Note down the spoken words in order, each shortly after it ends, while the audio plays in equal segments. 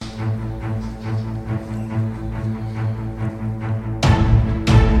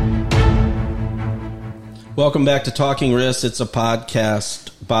Welcome back to Talking Risk. It's a podcast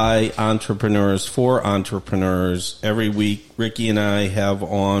by entrepreneurs for entrepreneurs. Every week, Ricky and I have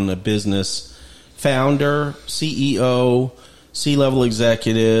on a business founder, CEO, C-level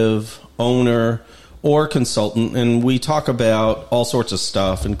executive, owner, or consultant, and we talk about all sorts of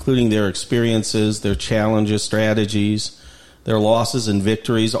stuff, including their experiences, their challenges, strategies, their losses and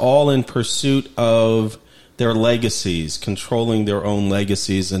victories, all in pursuit of their legacies, controlling their own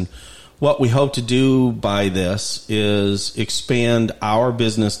legacies. And what we hope to do by this is expand our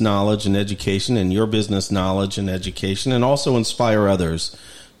business knowledge and education and your business knowledge and education, and also inspire others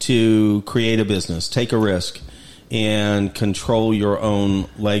to create a business, take a risk, and control your own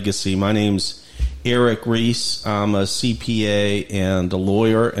legacy. My name's Eric Reese. I'm a CPA and a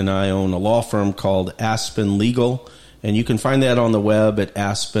lawyer, and I own a law firm called Aspen Legal, and you can find that on the web at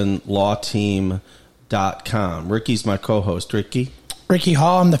aspenlawteam.com. Ricky's my co-host. Ricky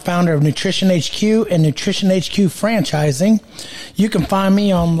Hall. I'm the founder of Nutrition HQ and Nutrition HQ Franchising. You can find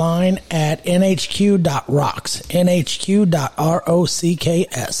me online at nhq.rocks, nhq.rocks.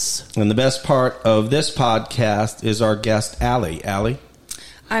 And the best part of this podcast is our guest, Allie. Allie?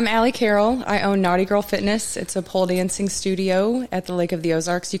 I'm Allie Carroll. I own Naughty Girl Fitness. It's a pole dancing studio at the Lake of the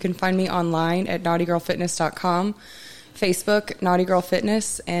Ozarks. You can find me online at naughtygirlfitness.com, Facebook, Naughty Girl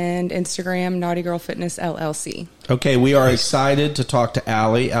Fitness, and Instagram, Naughty Girl Fitness LLC. Okay, we are excited to talk to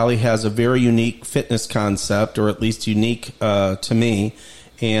Allie. Allie has a very unique fitness concept, or at least unique to me,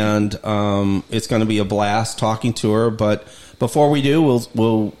 and it's going to be a blast talking to her. But before we do,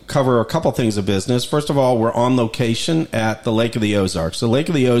 we'll cover a couple things of business. First of all, we're on location at the Lake of the Ozarks. The Lake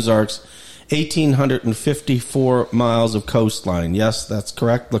of the Ozarks, 1,854 miles of coastline. Yes, that's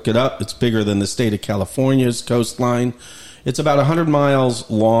correct. Look it up. It's bigger than the state of California's coastline. It's about 100 miles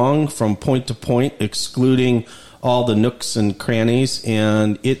long from point to point, excluding all the nooks and crannies,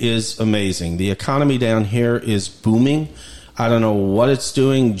 and it is amazing. The economy down here is booming. I don't know what it's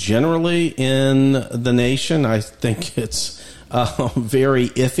doing generally in the nation. I think it's very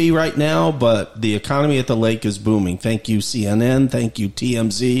iffy right now, but the economy at the lake is booming. Thank you, CNN. Thank you,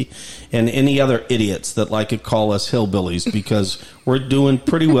 TMZ, and any other idiots that like to call us hillbillies, because we're doing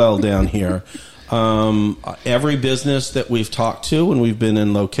pretty well down here. Every business that we've talked to when we've been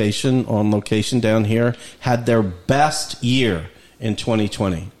on location down here had their best year in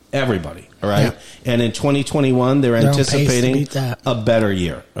 2020. Everybody, all right? Yeah. And in 2021, they're anticipating a better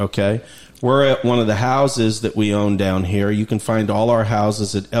year, okay? We're at one of the houses that we own down here. You can find all our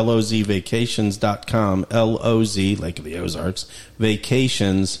houses at lozvacations.com, L-O-Z, Lake of the Ozarks,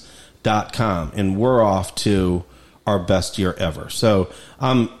 vacations.com. And we're off to our best year ever. So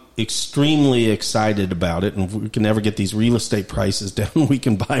I'm extremely excited about it. And if we can never get these real estate prices down, we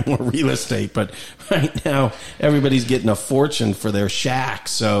can buy more real estate. But right now, everybody's getting a fortune for their shack.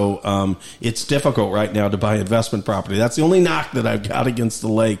 So it's difficult right now to buy investment property. That's the only knock that I've got against the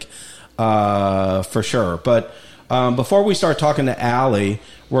lake. For sure. But before we start talking to Allie,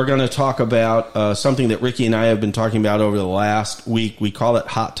 we're going to talk about something that Ricky and I have been talking about over the last week. We call it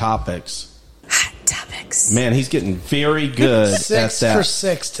Hot Topics. Hot Topics. Man, he's getting very good at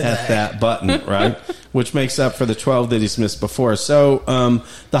that button, right? Which makes up for the 12 that he's missed before. So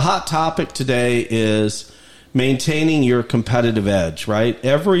the hot topic today is maintaining your competitive edge, right?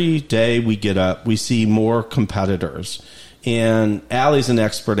 Every day we get up, we see more competitors. And Allie's an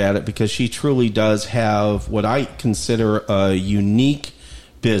expert at it because she truly does have what I consider a unique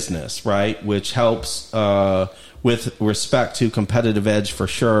business, right? Which helps with respect to competitive edge for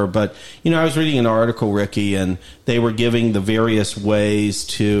sure. But, you know, I was reading an article, Ricky, and they were giving the various ways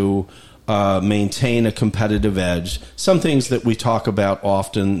to maintain a competitive edge. Some things that we talk about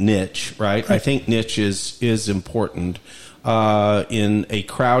often, niche, right? I think niche is important. In a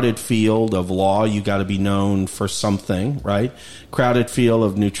crowded field of law, you got to be known for something, right? Crowded field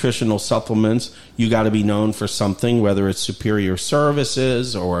of nutritional supplements, you got to be known for something, whether it's superior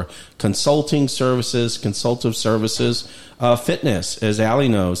services or consulting services, consultative services. Fitness, as Allie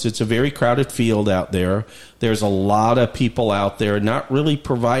knows, it's a very crowded field out there. There's a lot of people out there not really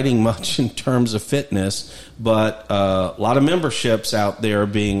providing much in terms of fitness, but a lot of memberships out there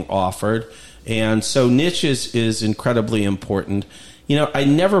being offered. And so niche is incredibly important. You know, I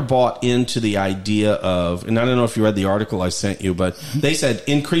never bought into the idea of, and I don't know if you read the article I sent you, but they said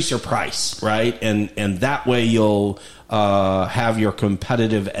increase your price, right? And that way you'll have your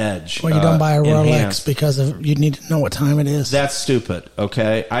competitive edge. Well, you don't buy a Rolex because you need to know what time it is. That's stupid,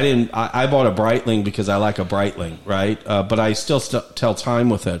 okay? I bought a Breitling because I like a Breitling, right? But I still tell time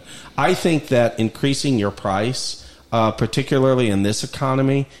with it. I think that increasing your price, particularly in this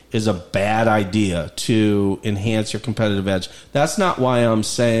economy, is a bad idea to enhance your competitive edge. That's not why I'm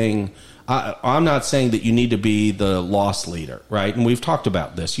saying I'm not saying that you need to be the loss leader, right? And we've talked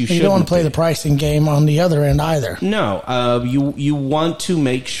about this. You don't want to play the pricing game on the other end either. No, you want to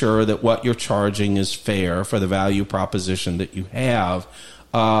make sure that what you're charging is fair for the value proposition that you have.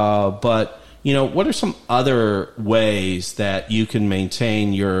 But what are some other ways that you can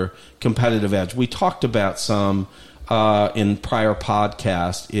maintain your competitive edge? We talked about some in prior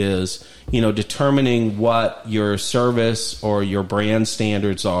podcast is, determining what your service or your brand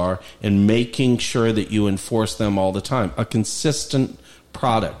standards are and making sure that you enforce them all the time. A consistent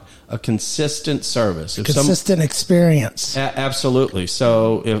product, a consistent service. Consistent experience. Absolutely.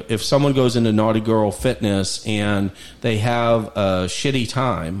 So if someone goes into Naughty Girl Fitness and they have a shitty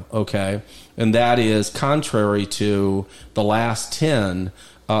time, okay, and that is contrary to the last 10,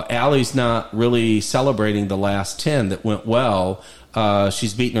 Allie's not really celebrating the last 10 that went well.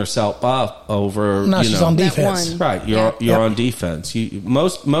 She's beating herself up over. No, she's on defense. Right, you're on defense.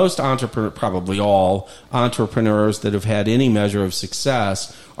 Most entrepreneurs, probably all entrepreneurs that have had any measure of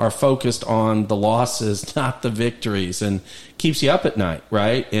success, are focused on the losses, not the victories, and keeps you up at night,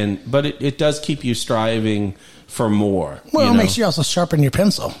 right? But it does keep you striving for more. Well, it makes you also sharpen your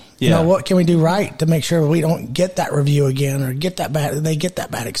pencil. Yeah. What can we do right to make sure we don't get that review again or get that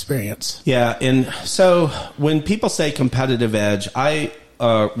bad experience? Yeah, and so when people say competitive edge, I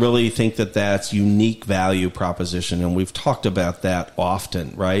really think that that's unique value proposition, and we've talked about that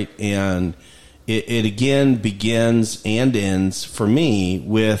often, right? And it again begins and ends for me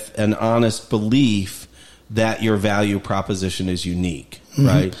with an honest belief that your value proposition is unique,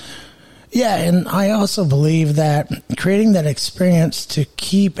 right? Yeah, and I also believe that creating that experience to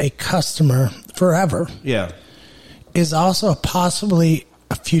keep a customer forever is also possibly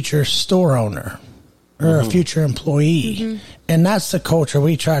a future store owner or a future employee. And that's the culture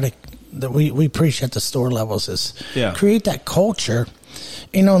we we preach at the store levels is create that culture.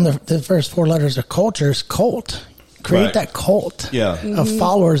 And the first 4 letters of culture is cult. Create that cult of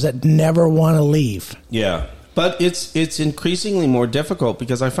followers that never want to leave. Yeah. But it's increasingly more difficult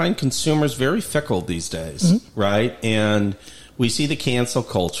because I find consumers very fickle these days, right? And we see the cancel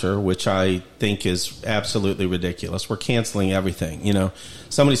culture, which I think is absolutely ridiculous. We're canceling everything.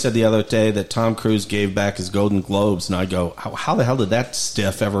 Somebody said the other day that Tom Cruise gave back his Golden Globes, and I go, how the hell did that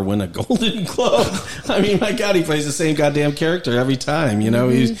stiff ever win a Golden Globe? I mean, my God, he plays the same goddamn character every time.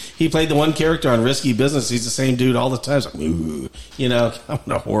 He played the one character on Risky Business. He's the same dude all the time. It's like, ooh,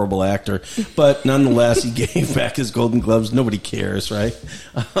 I'm a horrible actor. But nonetheless, he gave back his Golden Globes. Nobody cares, right?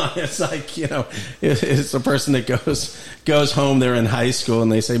 It's like, it's a person that goes home, they're in high school, and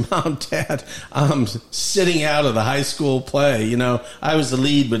they say, Mom, Dad, I'm sitting out of the high school play. I was the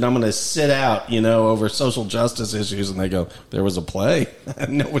lead, but I'm going to sit out, over social justice issues. And they go, there was a play?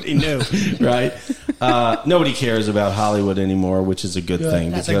 Nobody knew, right? Nobody cares about Hollywood anymore, which is a good thing.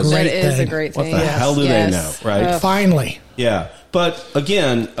 That is a great thing. What the hell do they know, right? Finally. Yeah. But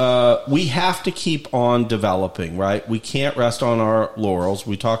again, we have to keep on developing, right? We can't rest on our laurels.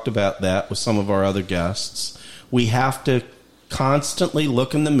 We talked about that with some of our other guests. We have to constantly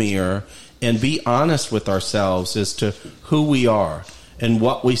look in the mirror and be honest with ourselves as to who we are and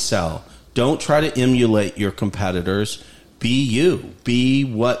what we sell. Don't try to emulate your competitors. Be you. Be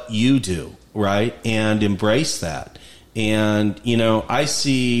what you do, right? And embrace that. And, I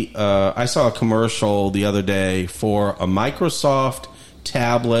saw a commercial the other day for a Microsoft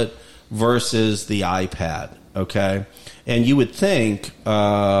tablet versus the iPad, okay? And you would think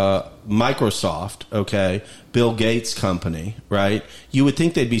Microsoft, okay, Bill Gates' company, right? You would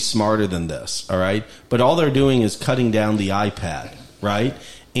think they'd be smarter than this, all right? But all they're doing is cutting down the iPad, right?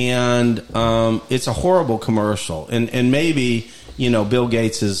 And it's a horrible commercial. And maybe, Bill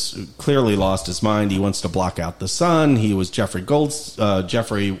Gates has clearly lost his mind. He wants to block out the sun. He was Jeffrey,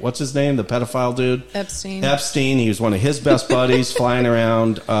 what's his name? The pedophile dude? Epstein. He was one of his best buddies flying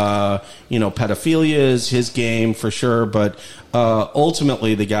around. Pedophilia is his game for sure. But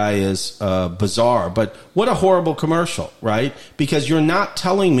ultimately, the guy is bizarre. But what a horrible commercial, right? Because you're not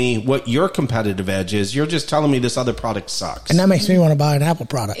telling me what your competitive edge is. You're just telling me this other product sucks. And that makes me want to buy an Apple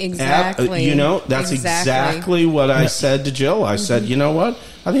product. Exactly. That's exactly what I said to Jill. I said, you know what?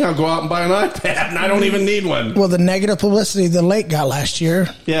 I think I'll go out and buy an iPad, and I don't even need one. Well, the negative publicity the lake got last year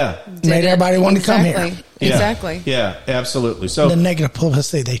made everybody want to come here. Exactly. Yeah, absolutely. So the negative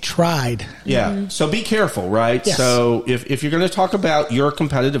publicity, they tried. Yeah. So be careful, right? Yes. So if you're going to talk about your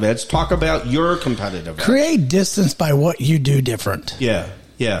competitive edge, talk about your competitive edge. Create distance by what you do different. Yeah,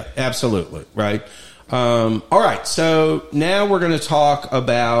 absolutely, right? All right, so now we're going to talk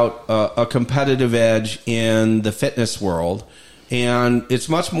about a competitive edge in the fitness world. And it's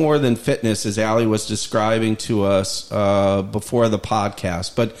much more than fitness, as Allie was describing to us before the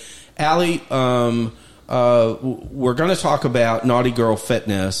podcast. But Allie, we're going to talk about Naughty Girl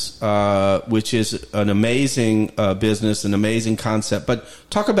Fitness, which is an amazing business, an amazing concept. But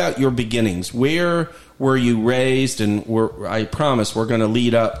talk about your beginnings. Where were you raised? And I promise we're going to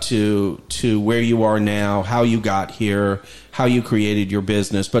lead up to where you are now, how you got here, how you created your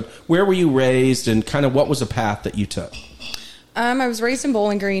business. But where were you raised, and kind of what was the path that you took? I was raised in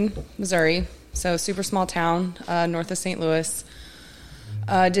Bowling Green, Missouri, so super small town north of St. Louis.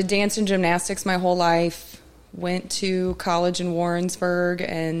 Did dance and gymnastics my whole life. Went to college in Warrensburg,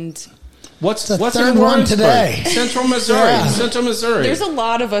 and what's in third one today? Central Missouri. Yeah. Central Missouri. There's a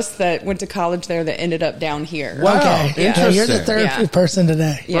lot of us that went to college there that ended up down here. Wow, okay. Interesting. You're the third person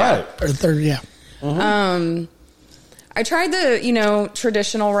today, yeah. Right? Or third, yeah. Mm-hmm. I tried the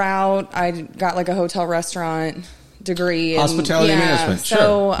traditional route. I got like a hotel restaurant degree, hospitality management. Sure.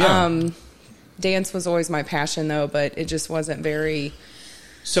 So yeah. Dance was always my passion, though, but it just wasn't very.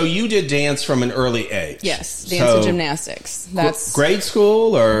 So you did dance from an early age? Yes, dance and gymnastics. That's grade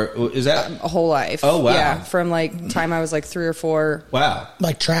school, or is that a whole life? Oh, wow. Yeah, from like time I was like 3 or 4. Wow.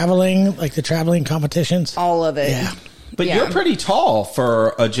 Like traveling, like the traveling competitions? All of it. Yeah. But you're pretty tall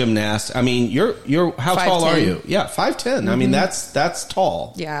for a gymnast. I mean, you're how 5'10". tall are you? Yeah, 5'10". Mm-hmm. I mean, that's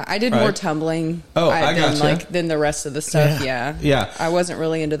tall. Yeah, I did right? more tumbling. I gotcha. Than the rest of the stuff. Yeah. I wasn't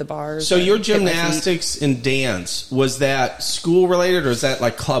really into the bars. So your gymnastics and dance, was that school related, or is that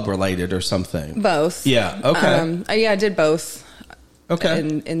like club related or something? Both. Yeah. Okay. I did both.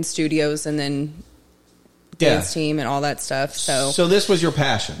 Okay. In studios, and then dance team and all that stuff. So this was your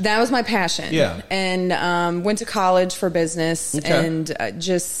passion. That was my passion. Yeah. And went to college for business, and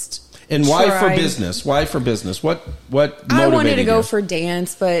just. And why for business? Why for business? What motivated I wanted to go you? for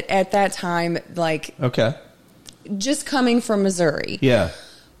dance, but at that time, like, just coming from Missouri,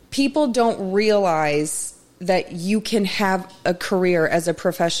 people don't realize that you can have a career as a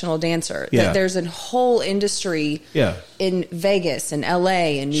professional dancer. That there's a whole industry in Vegas and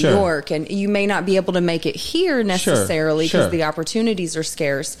LA and New York, and you may not be able to make it here necessarily because the opportunities are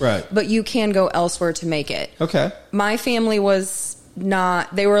scarce. Right. But you can go elsewhere to make it. Okay. My family was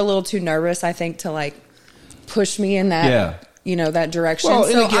not, they were a little too nervous, I think, to like push me in that that direction. Well,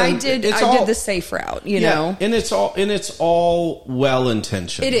 so again, I did the safe route, you know. And it's all well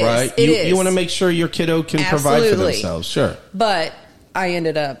intentioned, it is, right? You want to make sure your kiddo can provide for themselves, sure. But I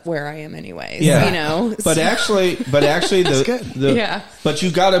ended up where I am anyways, you know. But actually but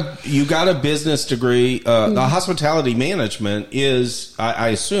you got a business degree. The hospitality management is, I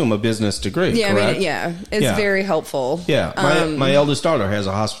assume, a business degree. Yeah, correct? I mean, it's very helpful. Yeah, my eldest daughter has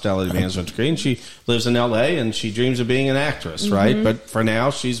a hospitality management degree, and she lives in LA, and she dreams of being an actress, right? But for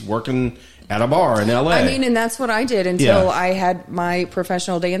now, she's working at a bar in LA. I mean, and that's what I did until I had my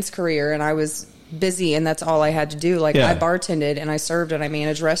professional dance career, and I was busy, and that's all I had to do. Like, I bartended and I served and I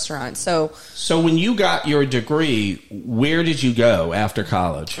managed restaurants. So when you got your degree, where did you go after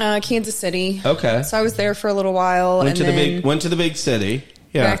college? Kansas City. Okay. So I was there for a little while, went to the big city.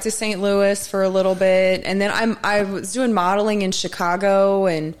 Yeah. Back to St. Louis for a little bit, and then I was doing modeling in Chicago,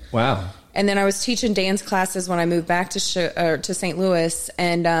 and wow. And then I was teaching dance classes when I moved back to St. Louis,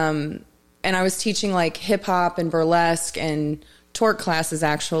 and I was teaching like hip hop and burlesque and twerk classes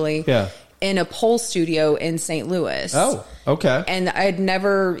actually. Yeah. In a pole studio in St. Louis. Oh, okay. And I'd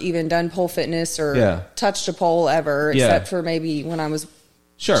never even done pole fitness or touched a pole ever, except for maybe when I was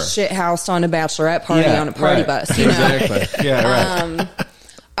shit-housed on a bachelorette party on a party bus. You know? Exactly. Yeah, right.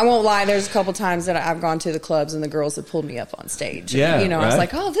 I won't lie, there's a couple times that I've gone to the clubs and the girls have pulled me up on stage. Yeah, and, I was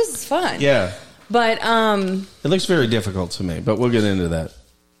like, oh, this is fun. Yeah. But it looks very difficult to me, but we'll get into that.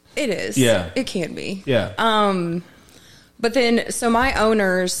 It is. Yeah. It can be. Yeah. But then, so my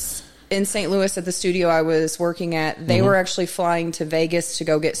owners in St. Louis at the studio I was working at, they were actually flying to Vegas to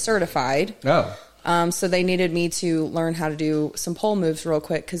go get certified. Oh. So they needed me to learn how to do some pole moves real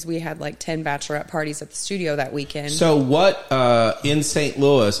quick because we had like 10 bachelorette parties at the studio that weekend. So what, in St.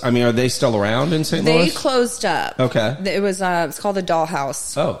 Louis, I mean, are they still around in St. Louis? They closed up. Okay. It was, it's called the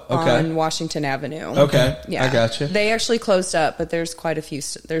Dollhouse. Oh, okay. On Washington Avenue. Okay. Yeah. I gotcha. They actually closed up, but there's quite a few,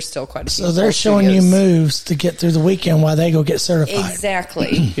 there's still quite a few. So they're showing you moves to get through the weekend while they go get certified.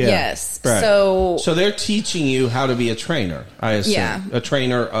 Exactly. Yes. Right. So they're teaching you how to be a trainer, I assume. Yeah. A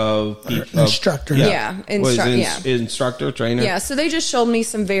trainer of instructor. Instructor, trainer. Yeah, so they just showed me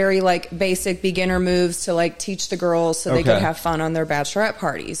some very like basic beginner moves to like teach the girls so they could have fun on their bachelorette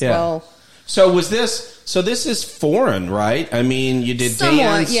parties. Yeah. Well, so this is foreign, right? I mean, you did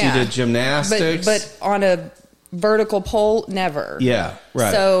dance, you did gymnastics, but on a vertical pole, never. Yeah,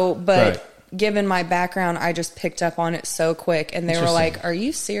 right. So, given my background, I just picked up on it so quick, and they were like, "Are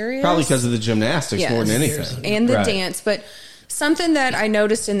you serious?" Probably because of the gymnastics more than anything, and the dance, but. Something that I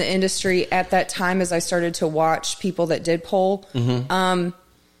noticed in the industry at that time as I started to watch people that did pole,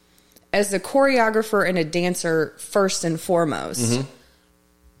 as a choreographer and a dancer, first and foremost,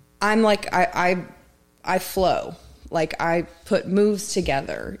 I'm like, I flow. Like, I put moves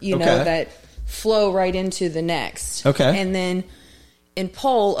together, you know, that flow right into the next. Okay. And then in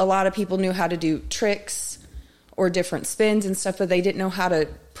pole, a lot of people knew how to do tricks or different spins and stuff, but they didn't know how to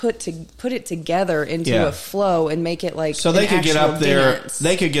put it together into a flow and make it like so they could get up there. Dance.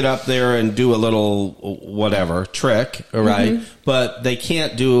 They could get up there and do a little whatever trick, right? But they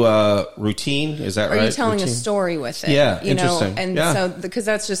can't do a routine. Is that right? Are you telling routine? A story with it? Yeah, you know, interesting. and so because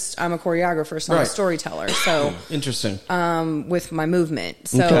that's just I'm a choreographer, so I'm a storyteller. So interesting. With my movement,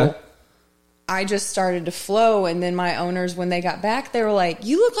 so. I just started to flow, and then my owners, when they got back, they were like,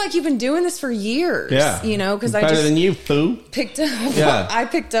 "You look like you've been doing this for years." Yeah, you know, because I better just than you, Pooh. Picked up. Yeah. I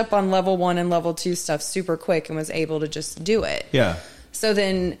picked up on level 1 and level 2 stuff super quick and was able to just do it. Yeah. So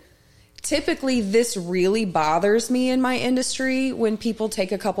then, typically, this really bothers me in my industry when people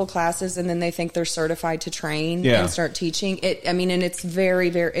take a couple classes and then they think they're certified to train and start teaching it. I mean, and it's very,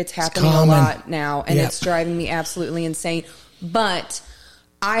 very, it's happening a lot now, and it's driving me absolutely insane. But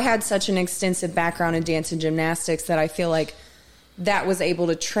I had such an extensive background in dance and gymnastics that I feel like that was able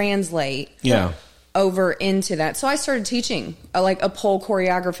to translate over into that. So I started teaching a pole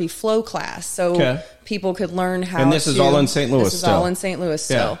choreography flow class so people could learn how to... And this is all in St. Louis This is all in St. Louis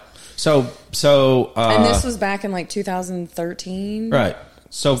still. So and this was back in like 2013. Right.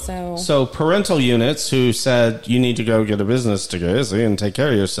 So parental units who said you need to go get a business degree and take care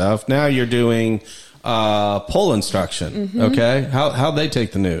of yourself. Now you're doing... pole instruction. Okay. How'd they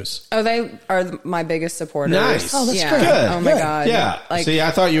take the news? Oh, they are my biggest supporters. Nice. Oh, that's good. Oh my God. Yeah. Like, See, I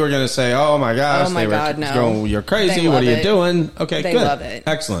thought you were going to say, oh my gosh. Oh my God, no. You're crazy. What are you doing? Okay, they good. love it.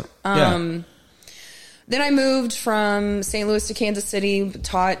 Excellent. Then I moved from St. Louis to Kansas City,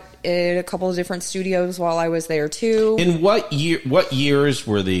 taught at a couple of different studios while I was there too. In what years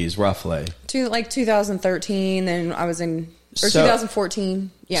were these roughly? Like 2013, then I was in... Or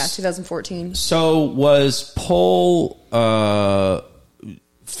 2014. Yeah, 2014. So was pole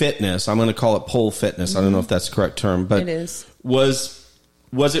fitness, I'm going to call it pole fitness. I don't know if that's the correct term, but it is. Was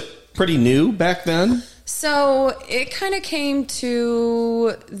it pretty new back then? So it kind of came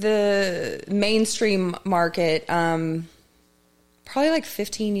to the mainstream market probably like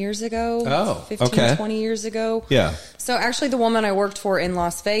 15 years ago. Oh, 15, 20 years ago. Yeah. So actually the woman I worked for in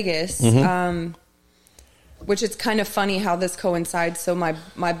Las Vegas... which is kind of funny how this coincides. So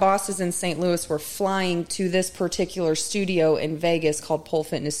my bosses in St. Louis were flying to this particular studio in Vegas called Pole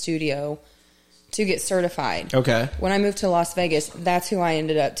Fitness Studio to get certified. Okay. When I moved to Las Vegas, that's who I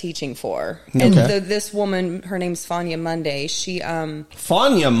ended up teaching for. And this woman, her name's Fania Monday. She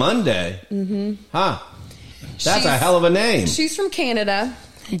Fania Monday? Mm-hmm. Huh. That's a hell of a name. She's from Canada.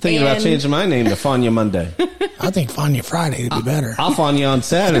 I'm thinking about changing my name to Fania Monday. I think Fania Friday would be better. I'll Fania on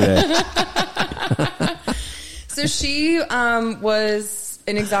Saturday. So she was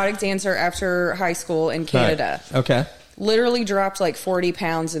an exotic dancer after high school in Canada. Right. Okay. Literally dropped like 40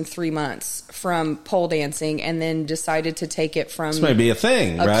 pounds in 3 months from pole dancing and then decided to take it from... This may be a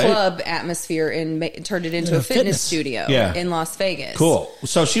thing, right? Club atmosphere and turned it into a fitness studio in Las Vegas. Cool.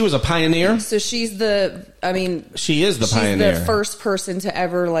 So she was a pioneer? So she's the... she is the pioneer. She's the first person to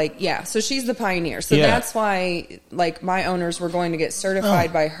ever so she's the pioneer. So that's why my owners were going to get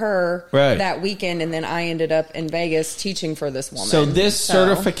certified by her that weekend, and then I ended up in Vegas teaching for this woman. So this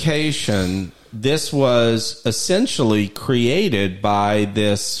certification, this was essentially created by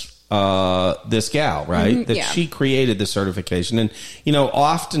this gal, right? She created the certification. And,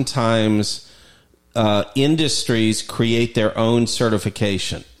 oftentimes industries create their own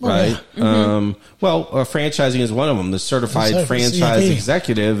certification, right? Yeah. Franchising is one of them. The Certified Franchise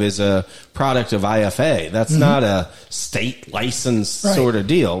Executive is a product of IFA. That's not a state license sort of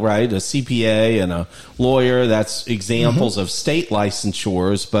deal, right? A CPA and a lawyer, that's examples of state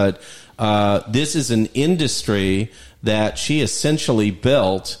licensures, but this is an industry that she essentially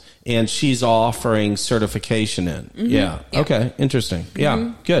built, and she's offering certification in. Yeah. Okay. Interesting.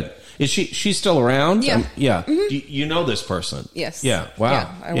 Yeah. Good. Is she's still around? Yeah. You know this person? Yes. Yeah. Wow.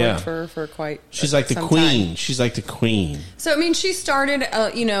 Yeah. I worked for her for quite. She's like the queen. Time. She's like the queen. So she started,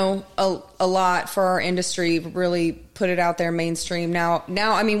 a lot for our industry. Really put it out there mainstream. Now,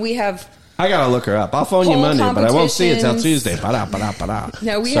 we have. I gotta look her up. I'll phone you Monday, but I won't see it till Tuesday.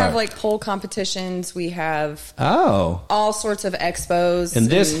 No, we have pole competitions. We have all sorts of expos, and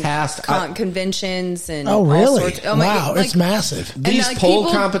this has conventions and really? All sorts, wow, it's massive. These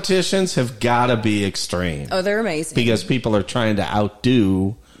pole competitions have got to be extreme. Oh, they're amazing because people are trying to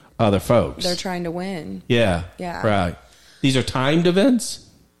outdo other folks. They're trying to win. Yeah. Yeah. Right. These are timed events?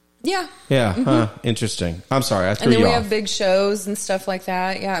 Yeah. Yeah. Huh. Interesting. I'm sorry. I threw and then you we off. have big shows and stuff like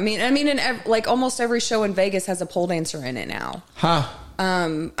that. Yeah. I mean, like almost every show in Vegas has a pole dancer in it now. Huh.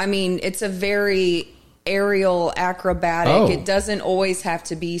 I mean, it's a very aerial, acrobatic. Oh. It doesn't always have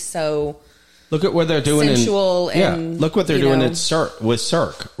to be so. Look at what they're doing. Sensual and look what they're doing at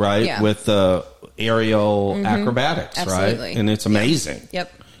Cirque, right? Yeah. With the aerial acrobatics, Absolutely. right? And it's amazing.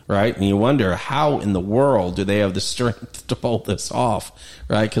 Yep. Right? And you wonder, how in the world do they have the strength to pull this off,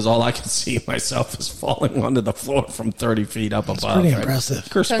 right? Because all I can see myself is falling onto the floor from 30 feet up above. Pretty right? impressive.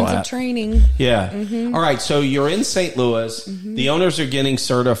 Tons of training. Yeah. All right. So you're in St. Louis. The owners are getting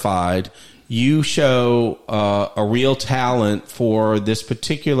certified. You show a real talent for this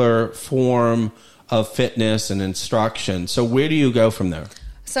particular form of fitness and instruction. So where do you go from there?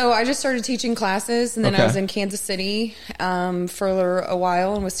 So I just started teaching classes, and then I was in Kansas City for a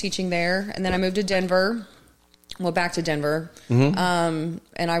while and was teaching there. And then I moved to Denver. Well, back to Denver. And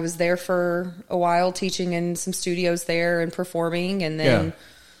I was there for a while teaching in some studios there and performing, and then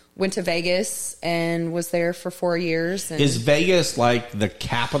went to Vegas and was there for 4 years. And is Vegas like the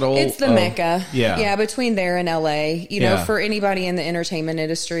capital? It's the Mecca. Yeah, between there and LA. You know, for anybody in the entertainment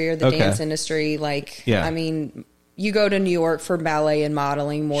industry or the dance industry, like, I mean, you go to New York for ballet and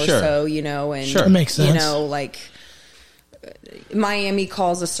modeling more so, you know, and that makes sense. You know, like Miami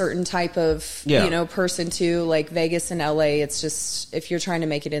calls a certain type of, you know, person to, like Vegas and LA. It's just, if you're trying to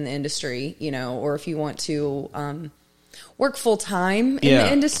make it in the industry, you know, or if you want to, work full time in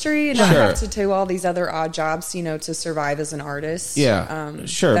the industry and not have to do all these other odd jobs, you know, to survive as an artist. Yeah,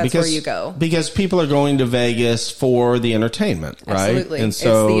 that's because where you go. Because people are going to Vegas for the entertainment, right? Absolutely, and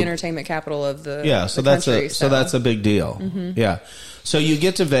so it's the entertainment capital of the so the that's country, so that's a big deal. Yeah, so you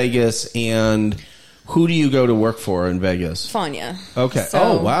get to Vegas, and who do you go to work for in Vegas? Fania. Okay. So,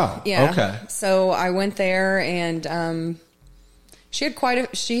 oh wow. Yeah. Okay. So I went there, and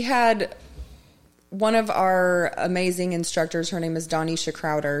she had one of our amazing instructors. Her name is Donisha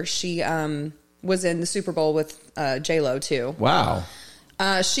Crowder. She was in the Super Bowl with J-Lo too. Wow.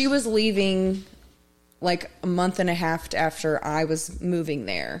 She was leaving like a month and a half after I was moving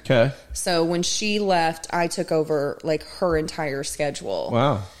there. Okay. So when she left, I took over like her entire schedule.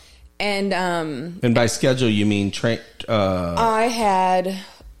 Wow. And by schedule you mean I had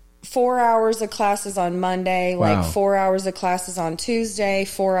 4 hours of classes on Monday, like 4 hours of classes on Tuesday,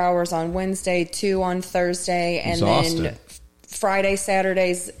 4 hours on Wednesday, 2 on Thursday, and then Friday,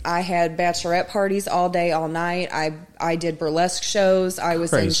 Saturdays, I had bachelorette parties all day, all night. I did burlesque shows. I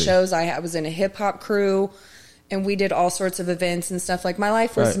was in shows. I was in a hip hop crew, and we did all sorts of events and stuff. Like, my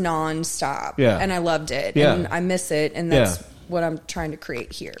life was nonstop, and I loved it, and I miss it, and that's what I'm trying to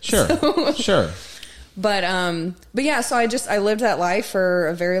create here. Sure, sure. But yeah, so I lived that life for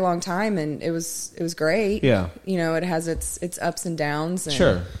a very long time, and it was great. Yeah. You know, it has its ups and downs. And,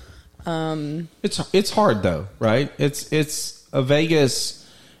 sure. It's hard though, right? It's a Vegas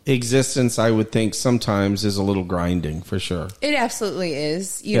existence, I would think sometimes is a little grinding for sure. It absolutely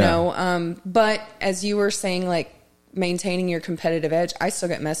is, you know, but as you were saying, like, maintaining your competitive edge, I still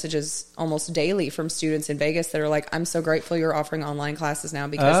get messages almost daily from students in Vegas that are like, I'm so grateful you're offering online classes now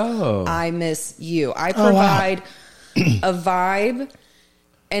because I miss you. I provide a vibe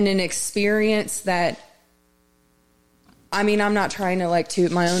and an experience that, I mean, I'm not trying to like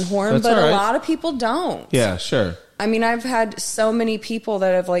toot my own horn, but a lot of people don't. Yeah, sure. I mean, I've had so many people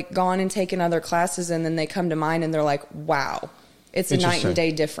that have like gone and taken other classes, and then they come to mine and they're like, wow. It's a night and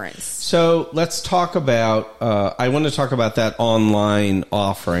day difference. So let's talk about, I want to talk about that online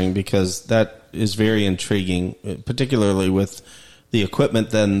offering because that is very intriguing, particularly with the equipment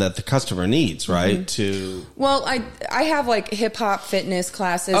then that the customer needs, right? Well, I have like hip hop fitness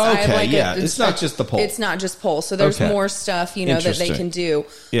classes. Okay, I have like it's not just the pole. It's not just pole. So there's more stuff, you know, that they can do.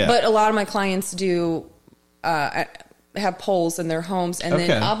 Yeah. But a lot of my clients do have poles in their homes, and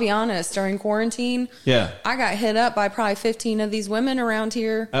then I'll be honest, during quarantine, I got hit up by probably 15 of these women around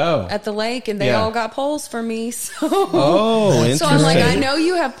here at the lake, and they all got poles for me. So, so I'm like, I know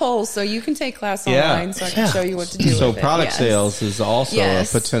you have poles, so you can take class online, so I can show you what to do. So with product sales is also a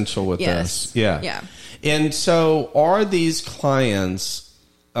potential with this. Yeah. And so, are these clients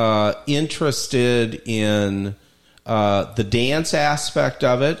interested in the dance aspect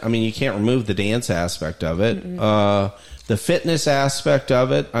of it? I mean, you can't remove the dance aspect of it. The fitness aspect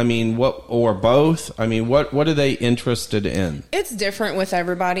of it. I mean, what or both? I mean, what are they interested in? It's different with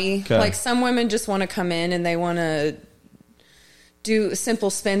everybody. Okay. Like, some women just want to come in and they want to do simple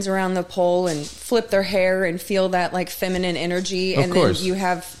spins around the pole and flip their hair and feel that like feminine energy. And then you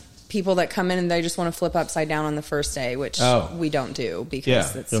have people that come in and they just want to flip upside down on the first day, which we don't do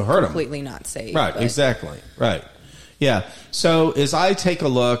because it's completely not safe. Right. Exactly. Right. Yeah. So as I take a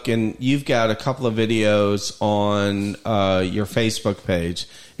look, and you've got a couple of videos on your Facebook page,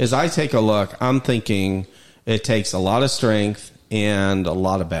 as I take a look, I'm thinking it takes a lot of strength and a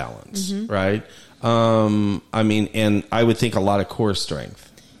lot of balance, right? I mean, and I would think a lot of core strength.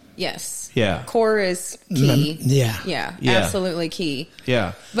 Yes. Yeah. Core is key. Yeah. Absolutely key.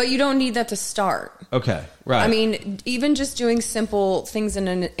 Yeah. But you don't need that to start. Okay. Right. I mean, even just doing simple things in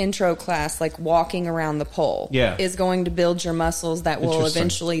an intro class, like walking around the pole, is going to build your muscles that will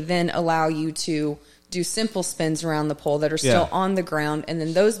eventually then allow you to do simple spins around the pole that are still on the ground. And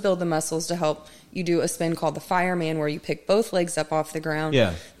then those build the muscles to help you do a spin called the fireman, where you pick both legs up off the ground.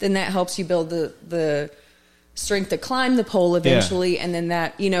 Yeah. Then that helps you build the strength to climb the pole eventually. And then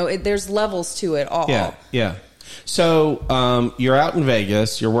that, there's levels to it all. Yeah. So you're out in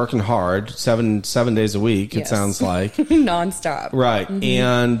Vegas. You're working hard, seven days a week. It sounds like nonstop. Right.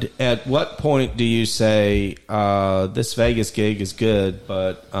 And at what point do you say this Vegas gig is good,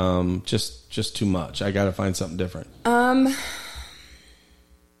 but just too much? I got to find something different.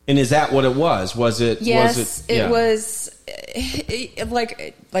 And is that what it was? Was it? Yes, it was.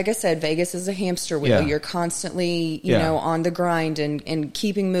 Like I said, Vegas is a hamster wheel. Yeah. You're constantly, on the grind and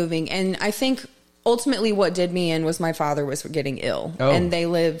keeping moving. And I think ultimately what did me in was my father was getting ill, and they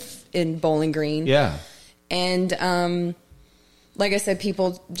live in Bowling Green. Yeah. And like I said,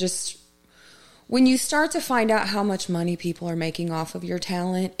 people just, when you start to find out how much money people are making off of your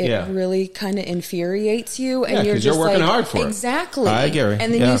talent, it really kind of infuriates you. And you're just working hard for it. Exactly. I get it.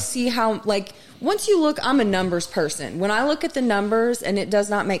 And then you see how, once you look, I'm a numbers person. When I look at the numbers and it does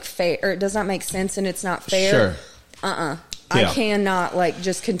not make it does not make sense and it's not fair, I cannot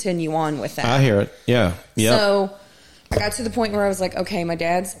just continue on with that. I hear it. Yeah. Yep. So I got to the point where I was like, okay, my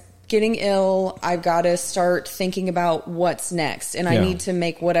dad's getting ill. I've got to start thinking about what's next, and I need to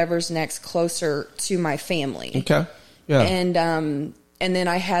make whatever's next closer to my family. Okay. Yeah. And then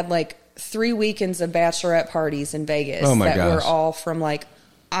I had 3 weekends of bachelorette parties in Vegas were all from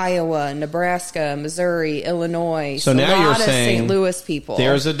Iowa, Nebraska, Missouri, Illinois. So now you're saying St. Louis people.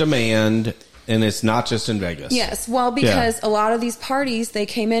 There's a demand. And it's not just in Vegas. Yes. Well, because a lot of these parties, they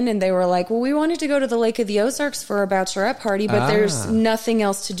came in and they were like, well, we wanted to go to the Lake of the Ozarks for a bachelorette party, but there's nothing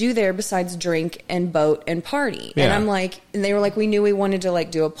else to do there besides drink and boat and party. Yeah. And I'm like, and they were like, we knew we wanted to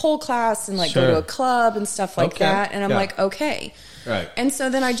do a pole class and go to a club and stuff like that. And I'm like, okay. Right. And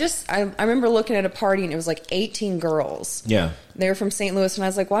so then I remember looking at a party and it was 18 girls. Yeah. They were from St. Louis. And I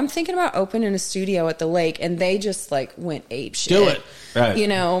was like, well, I'm thinking about opening a studio at the lake. And they just went ape shit. Do it. Right.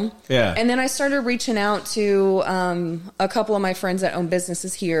 Yeah. And then I started reaching out to a couple of my friends that own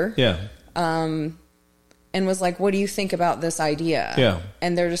businesses here. Yeah. And was like, what do you think about this idea? Yeah.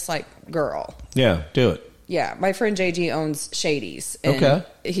 And they're just like, girl. Yeah, do it. Yeah. My friend JG owns Shady's. And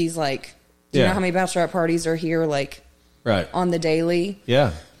he's like, do you know how many bachelorette parties are here? Right. On the daily.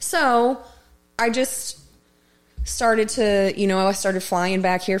 Yeah. So I just started to, I started flying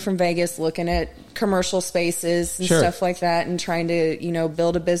back here from Vegas, looking at commercial spaces and stuff like that and trying to,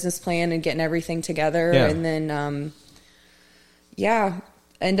 build a business plan and getting everything together. Yeah. And then,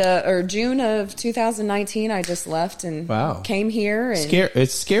 And June of 2019, I just left and came here. And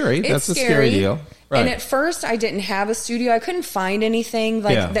it's scary. That's a scary deal. Right. And at first, I didn't have a studio. I couldn't find anything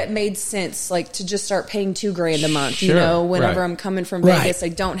that made sense, to just start paying $2,000 a month. Whenever I'm coming from Vegas, I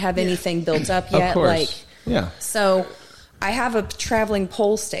don't have anything built up yet. Of course. So I have a traveling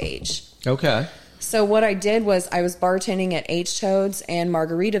pole stage. Okay. So what I did was I was bartending at H Toads and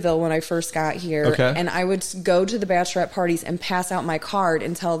Margaritaville when I first got here. Okay. And I would go to the bachelorette parties and pass out my card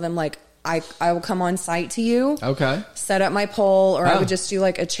and tell them I will come on site to you. Okay. Set up my pole, or I would just do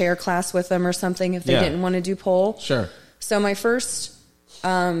a chair class with them or something if they didn't want to do pole. Sure. So my first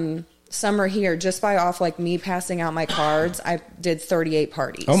summer here, just by off me passing out my cards, I did 38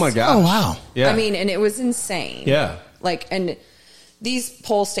 parties. Oh my gosh. Oh wow. Yeah. I mean, and it was insane. Yeah. And these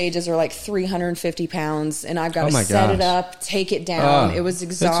pole stages are 350 pounds, and I've got to set it up, take it down. It was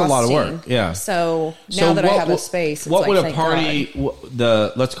exhausting. That's a lot of work. Yeah. So now that I have a space, it's what would a party?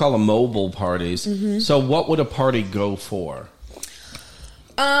 Let's call them mobile parties. Mm-hmm. So what would a party go for?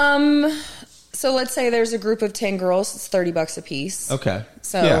 So let's say there's a group of 10 girls. It's $30 a piece. Okay.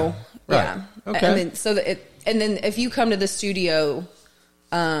 So yeah. Okay. And then if you come to the studio,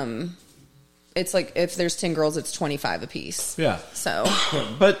 it's if there's 10 girls, it's 25 a piece. Yeah. So,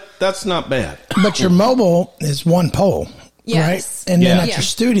 but that's not bad. But your mobile is one pole. Yes. Right? And then at your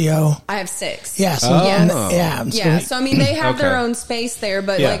studio, I have 6. Yeah. So So I mean, they have their own space there,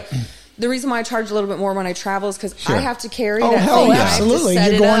 but the reason why I charge a little bit more when I travel is because I have to carry that thing. Yeah. Absolutely. I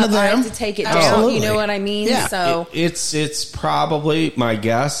have to set You're it going up. to them. I have to take it down. You know what I mean? Yeah. So it's probably, my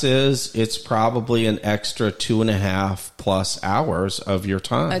guess is it's probably an extra 2.5+ hours of your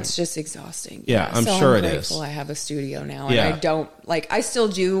time. it's just exhausting. Yeah, I'm so sure I'm it grateful is. I have a studio now, and I don't I still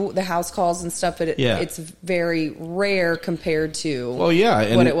do the house calls and stuff, but it's very rare compared to what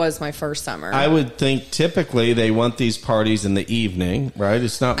it was my first summer. I would think typically they want these parties in the evening, right?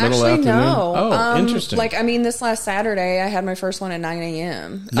 It's not middle Actually, afternoon. no. Oh, interesting. This last Saturday, I had my first one at 9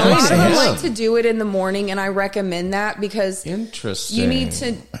 a.m. A 9 lot of them a.m. like to do it in the morning, and I recommend that because interesting. you need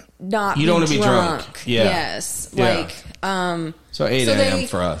to not you don't want to be drunk. drunk. Yeah. Yes. Yeah. So 8 a.m.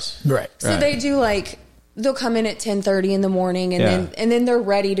 for us. Right. So they do they'll come in at 10:30 in the morning, and then they're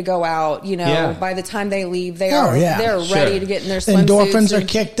ready to go out. By the time they leave, they're ready to get in their swimsuits. Endorphins are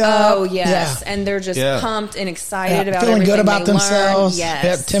kicked up. Oh yes, and they're just pumped and excited about feeling everything good about they themselves. Learned.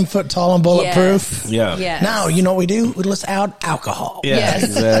 Yes, Yep, 10 foot tall and bulletproof. Yeah. Yes. Now you know what we do? We list out alcohol. Yeah, yes,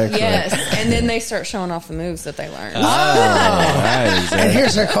 exactly. yes, and then they start showing off the moves that they learned. Right, And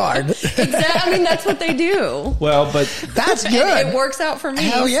here's their card. Exactly. I mean, that's what they do. Well, but That's good. And it works out for me.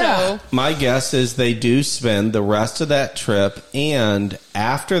 Hell yeah. So. my guess is they do spend the rest of that trip, and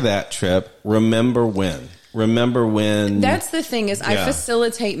after that trip, remember when. That's the thing is I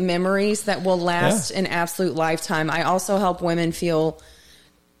facilitate memories that will last an absolute lifetime. I also help women feel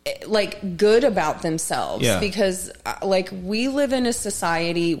good about themselves because we live in a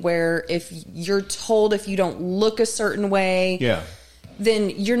society where if you're told if you don't look a certain way, then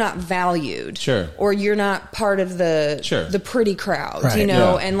you're not valued, or you're not part of the pretty crowd, right.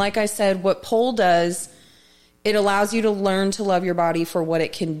 And like I said, what pole does, it allows you to learn to love your body for what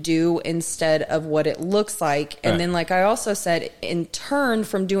it can do instead of what it looks like. And then, like I also said, in turn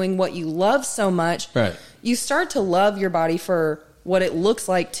from doing what you love so much, you start to love your body for what it looks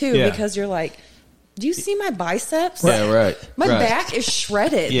like too, because you're like, do you see my biceps? Yeah, right. My back is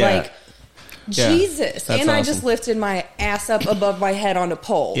shredded. Jesus. That's and I awesome. just lifted my ass up above my head on a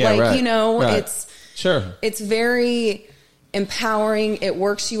pole. It's very empowering. It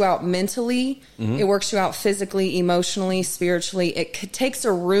works you out mentally. Mm-hmm. It works you out physically, emotionally, spiritually. It takes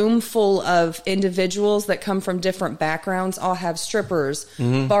a room full of individuals that come from different backgrounds. All have strippers,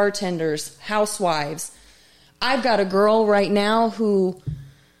 bartenders, housewives. I've got a girl right now who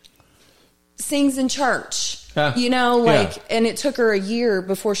sings in church. And it took her a year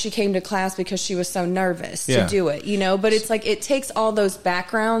before she came to class because she was so nervous to do it, but it's it takes all those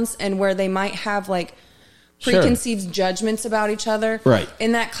backgrounds and where they might have preconceived judgments about each other. Right.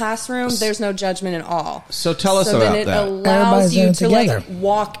 In that classroom, there's no judgment at all. So tell us about that. So then it allows you to together.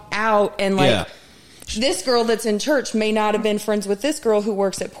 walk out and this girl that's in church may not have been friends with this girl who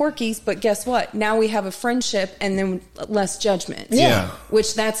works at Porky's, but guess what? Now we have a friendship and then less judgment. Yeah.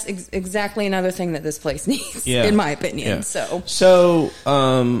 Which that's exactly another thing that this place needs, in my opinion. So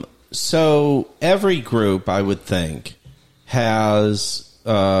every group, I would think, has,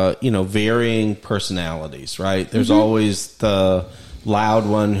 varying personalities, right? There's always the loud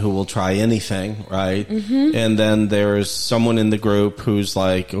one who will try anything, right? Mm-hmm. And then there's someone in the group who's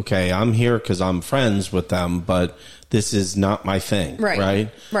like, okay, I'm here because I'm friends with them, but this is not my thing, right?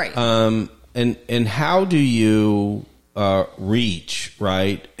 And how do you reach,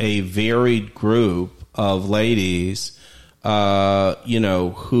 right, a varied group of ladies,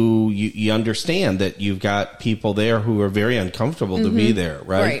 who you understand that you've got people there who are very uncomfortable to be there,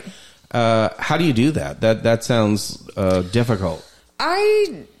 right? How do you do that? That sounds difficult.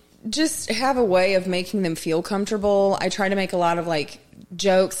 I just have a way of making them feel comfortable. I try to make a lot of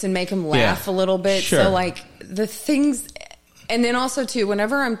jokes and make them laugh a little bit. Sure. So the things, and then also too,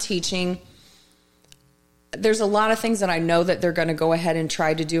 whenever I'm teaching, there's a lot of things that I know that they're going to go ahead and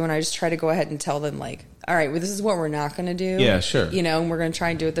try to do. And I just try to go ahead and tell them all right, well, this is what we're not going to do. Yeah, sure. And we're going to try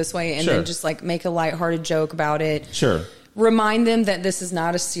and do it this way. And then just make a lighthearted joke about it. Sure. Remind them that this is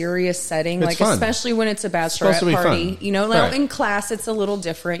not a serious setting, it's fun. Especially when it's a bachelorette party. Fun. In class it's a little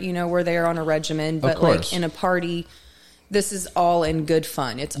different, where they're on a regimen, but in a party, this is all in good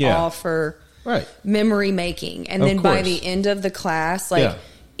fun. It's all for memory making. And then by the end of the class,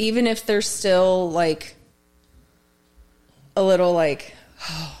 even if they're still a little I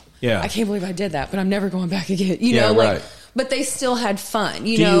can't believe I did that, but I'm never going back again. But they still had fun, Do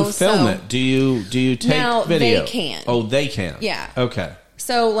you film it? Do you take now video? They can. Oh, they can. Yeah. Okay.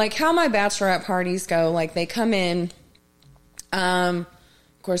 So how my bachelorette parties go, they come in, of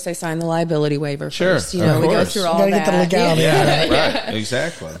course they sign the liability waiver first. We go through all that. Gotta get the legality out of it. Right.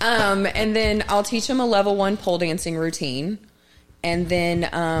 Exactly. And then I'll teach them a level 1 pole dancing routine. And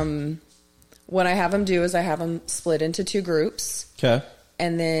then what I have them do is I have them split into 2 groups. Okay.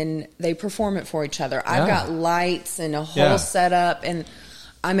 and then they perform it for each other. I've got lights and a whole setup, and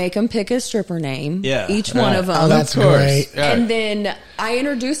I make them pick a stripper name. Yeah. Each one of them. Oh, that's great. And then I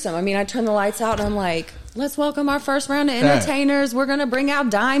introduce them. I mean, I turn the lights out and I'm like, let's welcome our first round of entertainers. We're going to bring out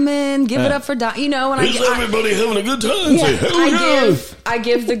Diamond. Give it up for Diamond. You know, and everybody having a good time? Yeah, I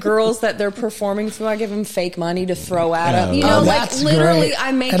give the girls that they're performing to, I give them fake money to throw at them. You know, like literally great.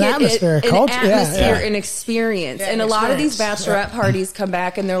 I make an atmosphere, an experience. Yeah, and a lot of these bachelorette parties come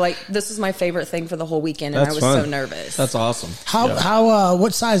back and they're like, this is my favorite thing for the whole weekend. And I was so nervous. That's awesome.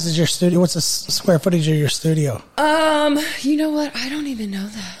 What size is your studio? What's the square footage of your studio? You know what? I don't even know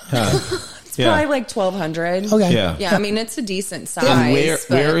that. It's probably like 1,200. Okay. Yeah. I mean, it's a decent size. And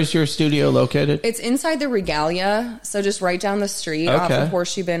where is your studio located? It's inside the Regalia, so just right down the street off of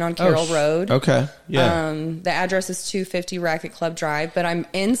Horseshoe Bend on Carroll Road. Okay. Yeah. The address is 250 Racket Club Drive, but I'm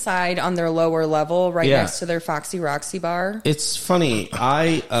inside on their lower level, right next to their Foxy Roxy bar. It's funny.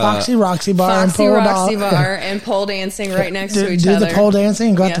 Foxy Roxy bar and pole dancing right next to each other. Do the pole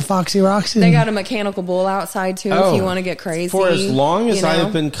dancing? Go out to Foxy Roxy. They got a mechanical bull outside too, if you want to get crazy. For as long as I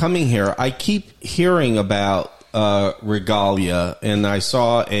have been coming here, I keep hearing about Regalia, and I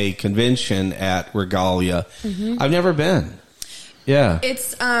saw a convention at Regalia. I've never been. Yeah.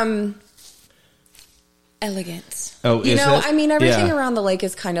 It's elegant. Oh, you is know, it? I mean, everything around the lake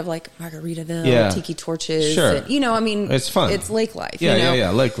is kind of like Margaritaville, tiki torches. Sure. And, you know, I mean, it's fun. It's lake life. Yeah, you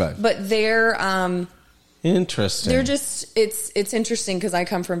know? lake life. But they're interesting. They're just it's interesting because I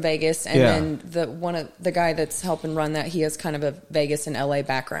come from Vegas, and then the guy that's helping run that, he has kind of a Vegas and LA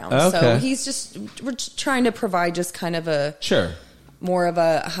background. So we're trying to provide just kind of a more of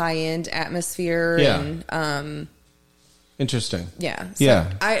a high end atmosphere. And interesting. Yeah. So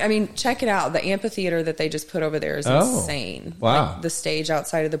I mean, check it out. The amphitheater that they just put over there is insane. Wow. Like, the stage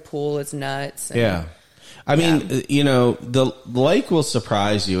outside of the pool is nuts. And, I mean, you know, the lake will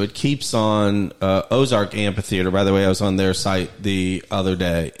surprise you. It keeps on Ozark Amphitheater. By the way, I was on their site the other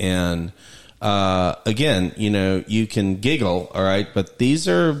day. And again, you know, you can giggle, all right, but these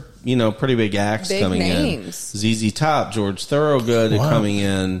are, you know, pretty big acts coming in. ZZ Top, George Thorogood are coming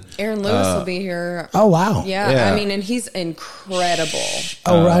in. Aaron Lewis will be here. Oh, wow. Yeah. I mean, and he's incredible.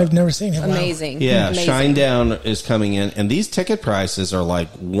 I've never seen him. Amazing. Wow. Yeah, amazing. Shinedown is coming in, and these ticket prices are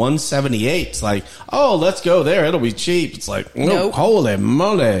like $178. It's like, oh, let's go there. It'll be cheap. It's like, nope. Holy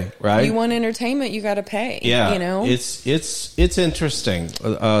moly, right? You want entertainment, you got to pay. Yeah, you know, it's interesting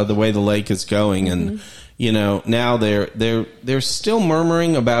the way the lake is going, and you know, now they're still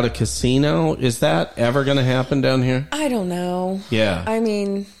murmuring about a casino. Is that ever going to happen down here? I don't know. Yeah, I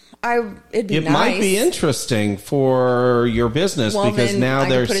mean, it'd be it nice. might be interesting for your business because now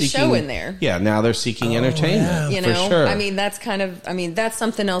they're put seeking a show in there. Yeah, now they're seeking entertainment. You know, for sure. I mean, that's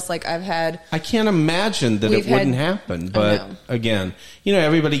something else. Like I've had. I can't imagine that it wouldn't happen. But again, you know,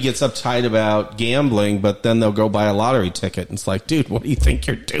 everybody gets uptight about gambling, but then they'll go buy a lottery ticket. And it's like, dude, what do you think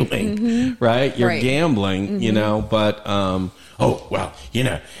you're doing? Right? You're gambling. You know, but oh well, you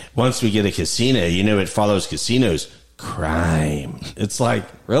know, once we get a casino, you know, it follows casinos. Crime. It's like,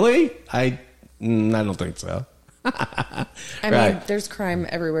 really? I don't think so. I mean, there's crime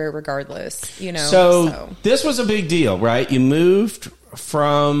everywhere regardless, you know. So this was a big deal, right? You moved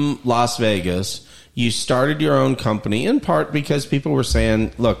from Las Vegas. You started your own company in part because people were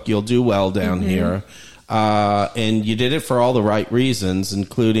saying, look, you'll do well down here. And you did it for all the right reasons,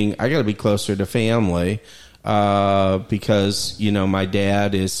 including I got to be closer to family. Because you know my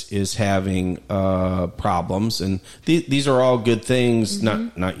dad is having problems, and these are all good things.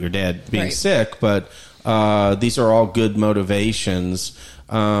 Not your dad being sick, but these are all good motivations.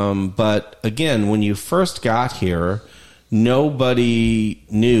 But again, when you first got here, nobody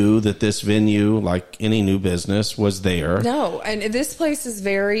knew that this venue, like any new business, was there. No, and this place is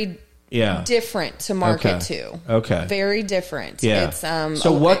very different to market to. Okay. Very different. Yeah. It's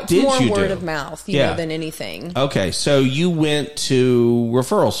so what did more you do? word of mouth, you know, than anything. Okay. So you went to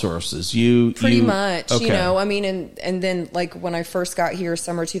referral sources. You pretty much, you know, I mean, and then like when I first got here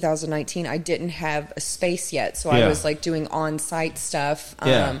summer 2019, I didn't have a space yet. So I was like doing on-site stuff.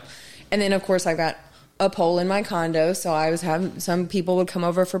 And then of course I got a pole in my condo. So I was having some people would come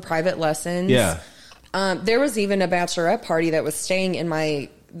over for private lessons. Yeah. There was even a bachelorette party that was staying in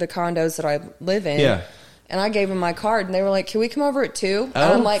the condos that I live in. Yeah. And I gave them my card and they were like, can we come over at 2? And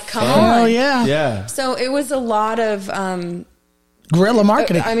Oh, I'm like, come on. Oh, yeah. Yeah. So it was a lot of guerrilla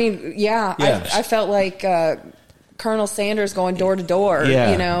marketing. I mean, I felt like Colonel Sanders going door to door,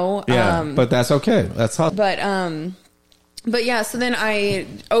 you know. Yeah. But that's okay. That's hot. But yeah, so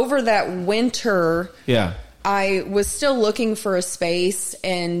then over that winter, I was still looking for a space,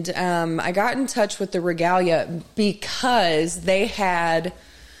 and I got in touch with the Regalia because they had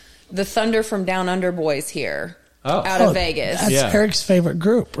the Thunder from Down Under boys here out of Vegas. That's Eric's favorite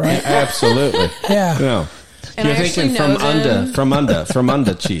group, right? Yeah, absolutely. Yeah. And you're thinking from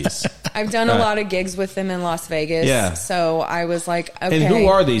under cheese. I've done a lot of gigs with them in Las Vegas. Yeah. So I was like, okay. And who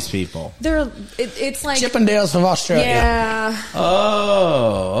are these people? It's like Chippendales of Australia. Yeah.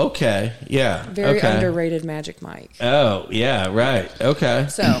 Oh, okay. Yeah. Very underrated Magic Mike. Oh, yeah, right. Okay.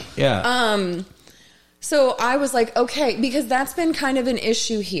 So, yeah. So I was like, okay, because that's been kind of an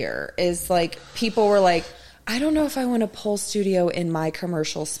issue here, is like people were like, I don't know if I want a pole studio in my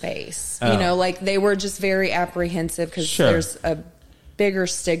commercial space. You know, like they were just very apprehensive because there's a bigger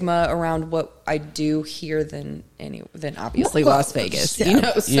stigma around what I do here than obviously Las Vegas. Yeah. You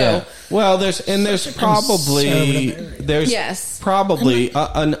know, so well, there's probably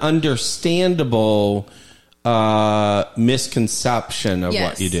an understandable misconception of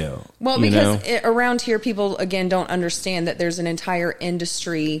what you do. Well, because around here, people again don't understand that there's an entire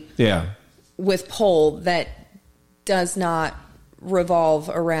industry. Yeah. With pole that does not revolve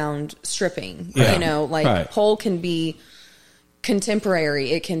around stripping. Yeah. You know, like pole can be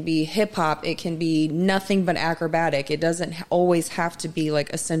contemporary, it can be hip hop, it can be nothing but acrobatic. It doesn't always have to be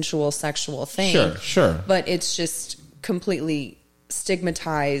like a sensual sexual thing. Sure. But it's just completely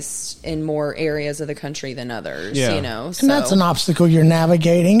stigmatized in more areas of the country than others, you know. So, and that's an obstacle you're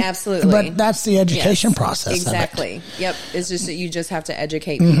navigating. Absolutely. But that's the education process. Exactly. Of it. Yep. It's just that you just have to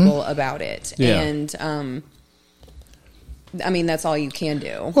educate people about it. Yeah. And I mean, that's all you can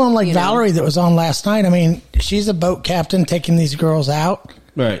do. Well, like Valerie that was on last night, I mean, she's a boat captain taking these girls out.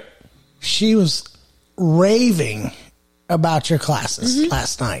 Right. She was raving about your classes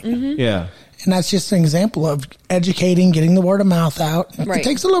last night. Yeah. And that's just an example of educating, getting the word of mouth out. Right. It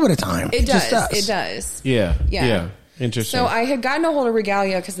takes a little bit of time. It does. It does. Yeah. Interesting. So I had gotten a hold of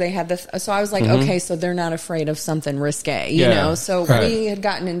Regalia because they had this. So I was like, okay, so they're not afraid of something risque, you know? So we had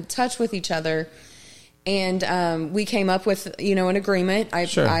gotten in touch with each other, and we came up with, an agreement.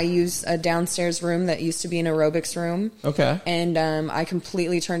 I use a downstairs room that used to be an aerobics room. Okay. And I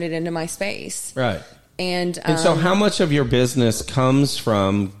completely turned it into my space. Right. And so how much of your business comes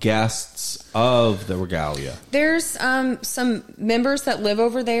from guests of the Regalia? There's some members that live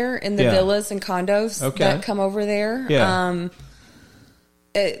over there in the villas and condos that come over there. Yeah.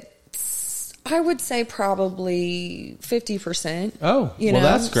 I would say probably 50%. Oh,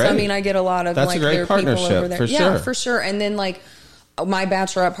 that's great. So, I mean, I get a lot of that's a great partnership, people over there. Yeah, for sure. And then my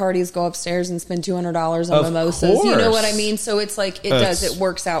bachelorette parties go upstairs and spend $200 on mimosas. Course. You know what I mean? So it's like it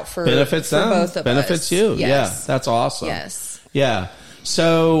works out for benefits for them, both of benefits us. you. Yes. Yeah, that's awesome. Yes. Yeah.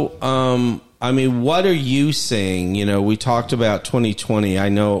 So, I mean, what are you seeing? We talked about 2020. I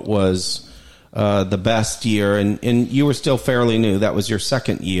know it was the best year, and you were still fairly new. That was your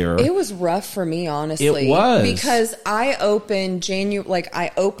second year. It was rough for me, honestly. It was. Because I opened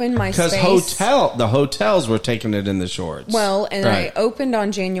I opened my space. Because the hotels were taking it in the shorts. Well, and I opened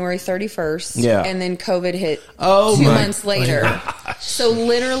on January 31st. Yeah. And then COVID hit 2 months later. So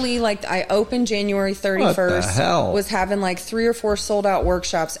literally, I opened January 31st. What the hell? Was having 3 or 4 sold out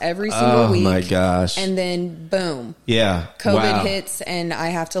workshops every single week. Oh my gosh. And then boom. Yeah. COVID hits, and I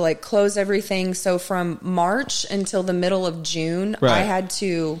have to close everything. So from March until the middle of June, I had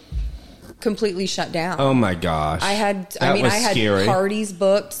to completely shut down. Oh my gosh. I had scary. parties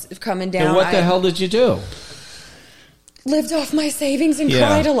booked coming down. And what the hell did you do? Lived off my savings and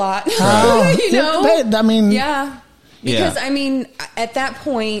cried a lot. Oh, I mean, yeah. Because I mean, at that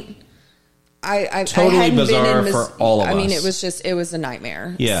point, I totally hadn't bizarre been in for all of us. I mean, it was a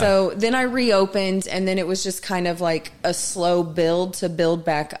nightmare. Yeah. So then I reopened, and then it was just kind of like a slow build to build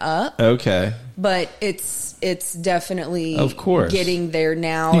back up. Okay. But it's definitely, of course, getting there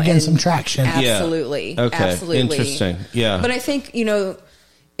now. You're getting some traction. Absolutely. Yeah. Okay. Absolutely. Interesting. Yeah. But I think,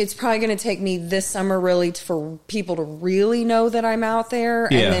 it's probably going to take me this summer really for people to really know that I'm out there.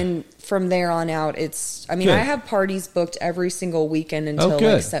 Yeah. And then from there on out, I have parties booked every single weekend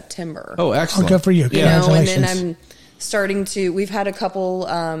until September. Oh, excellent. Good for you. Congratulations. And then I'm starting we've had a couple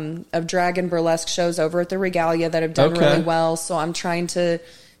of drag and burlesque shows over at the Regalia that have done really well. So I'm trying to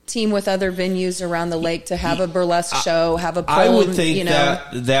team with other venues around the lake to have a burlesque show, have a pole. I would think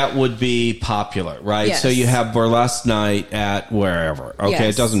that would be popular, right? Yes. So you have burlesque night at wherever. Okay,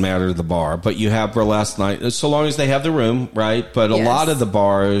 yes. It doesn't matter the bar, but you have burlesque night, so long as they have the room, right? But a lot of the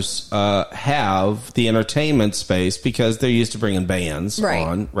bars have the entertainment space because they're used to bringing bands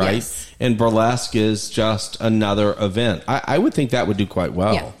on, right? Yes. And burlesque is just another event. I would think that would do quite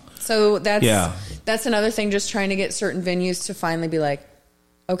well. Yeah. So that's another thing, just trying to get certain venues to finally be like,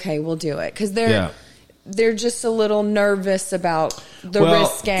 okay, we'll do it. Because they're just a little nervous about the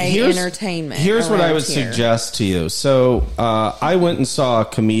risque entertainment. Here's what I would suggest to you. So I went and saw a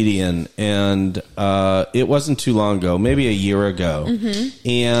comedian, and it wasn't too long ago, maybe a year ago,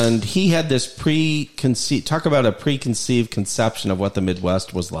 and he had this preconceived conception of what the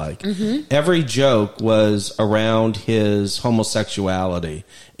Midwest was like. Every joke was around his homosexuality,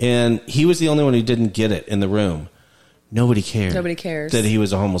 and he was the only one who didn't get it in the room. Nobody cared. Nobody cares that he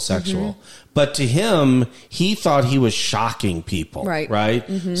was a homosexual. But to him, he thought he was shocking people. Right?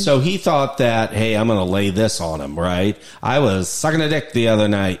 So he thought that, hey, I'm going to lay this on him, right? I was sucking a dick the other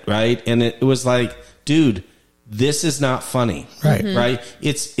night, right? And it was like, dude, this is not funny. Right?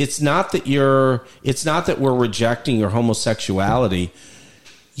 It's not that we're rejecting your homosexuality.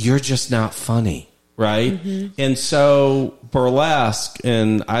 You're just not funny. Right? And so burlesque,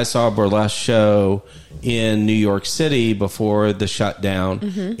 and I saw a burlesque show in New York City before the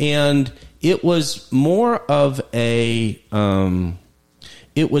shutdown, and it was more of a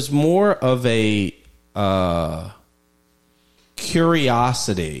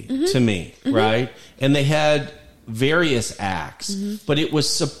curiosity to me, right? And they had various acts, but it was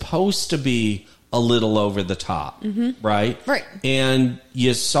supposed to be a little over the top, right? Right. And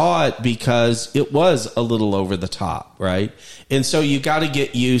you saw it because it was a little over the top, right? And so you got to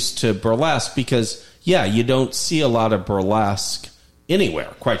get used to burlesque because, you don't see a lot of burlesque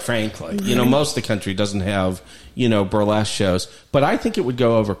anywhere, quite frankly. You know, most of the country doesn't have, burlesque shows. But I think it would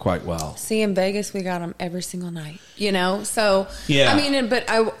go over quite well. See, in Vegas, we got them every single night, So, yeah. I mean, but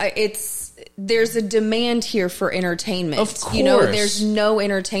there's a demand here for entertainment. Of course. There's no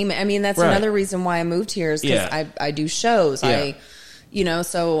entertainment. I mean, that's another reason why I moved here is because I do shows.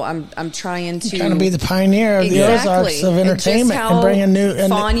 So I'm trying to be the pioneer of the Ozarks of entertainment and bring a new.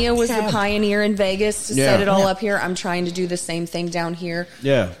 Fania was the pioneer in Vegas to set it all up here. I'm trying to do the same thing down here.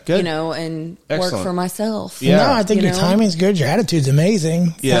 Yeah, good. And work for myself. Yeah, no, I think your timing's good. Your attitude's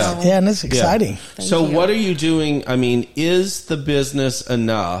amazing. Yeah, and it's exciting. So what are you doing? I mean, is the business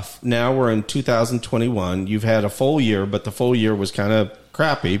enough? Now we're in 2021. You've had a full year, but the full year was kind of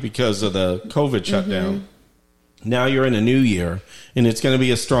crappy because of the COVID shutdown. Now you're in a new year, and it's going to be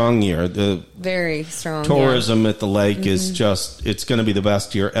a strong year. The very strong tourism at the lake is it's going to be the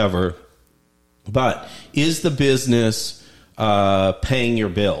best year ever. But is the business paying your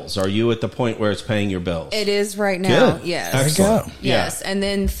bills? Are you at the point where it's paying your bills? It is right now. Good. Yes. Excellent. Yes. And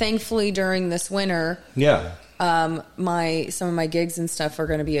then thankfully during this winter, some of my gigs and stuff are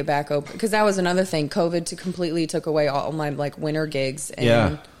going to be back open because that was another thing. COVID completely took away all my winter gigs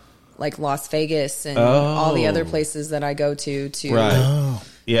and like Las Vegas and all the other places that I go to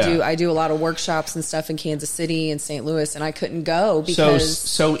I do a lot of workshops and stuff in Kansas City and St. Louis, and I couldn't go because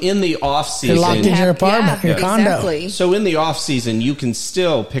so in the off season, you're locked in your apartment, your condo. Exactly. So in the off season, you can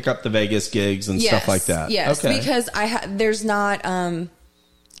still pick up the Vegas gigs and stuff like that. Yes, because there's not not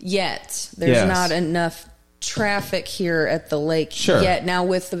enough traffic here at the lake yet. Now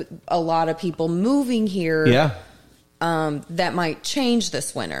with a lot of people moving here, that might change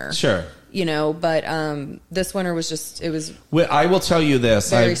this winter. Sure. But this winter was I will tell you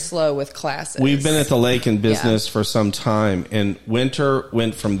this. Very slow with classes. We've been at the lake in business for some time, and winter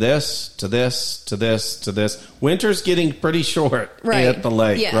went from this to this to this to this. Winter's getting pretty short at the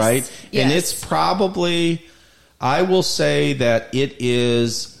lake, right? Yes. And it's probably, I will say that it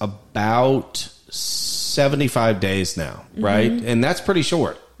is about 75 days now, right? And that's pretty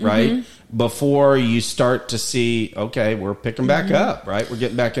short, right? Before you start to see, okay, we're picking back up, right? We're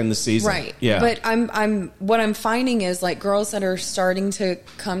getting back in the season. Right. Yeah. But what I'm finding is girls that are starting to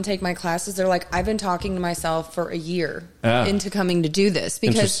come take my classes, they're like, I've been talking to myself for a year into coming to do this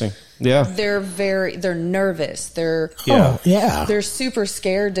because they're nervous. They're super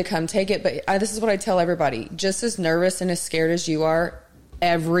scared to come take it. But this is what I tell everybody, just as nervous and as scared as you are,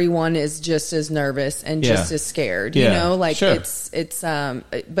 everyone is just as nervous and just as scared,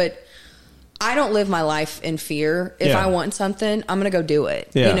 but I don't live my life in fear. If I want something, I'm going to go do it.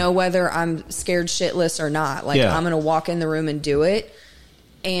 Whether I'm scared shitless or not. I'm going to walk in the room and do it.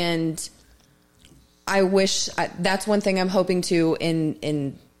 And I wish that's one thing I'm hoping to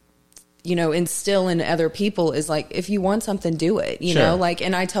instill in other people is if you want something, do it. You know,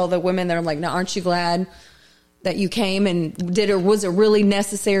 and I tell the women that I'm like, now, aren't you glad that you came and did it? Was it really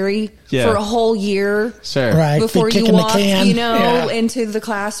necessary for a whole year before you walked, into the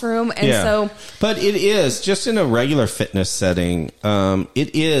classroom? And but it is just in a regular fitness setting.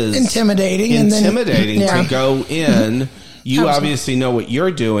 It is intimidating to go in You obviously know what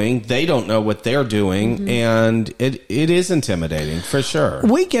you're doing. They don't know what they're doing. And it is intimidating for sure.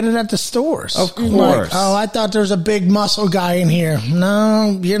 We get it at the stores. Of course. Like, oh, I thought there was a big muscle guy in here.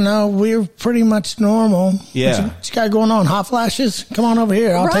 No, we're pretty much normal. Yeah. What you got going on? Hot flashes? Come on over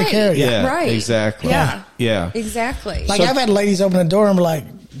here. I'll take care of you. Yeah, Right. exactly. Yeah. Exactly. Like, I've had ladies open the door and be like,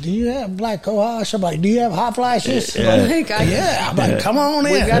 do you have black cohosh? I'm like, do you have hot flashes? Yeah. I'm like, come on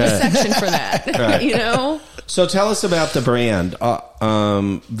in. We've got a section for that. Right. So tell us about the brand.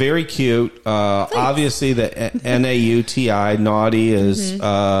 Very cute. Obviously, the NAUTI, Naughty, is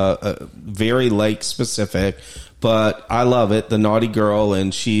very lake specific, but I love it. The Naughty Girl,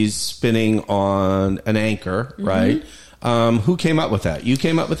 and she's spinning on an anchor, right? Who came up with that? You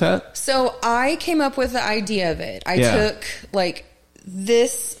came up with that? So I came up with the idea of it. I took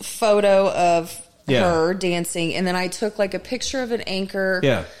this photo of her dancing, and then I took a picture of an anchor.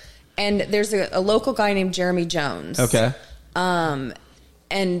 Yeah. And there's a local guy named Jeremy Jones. Okay. And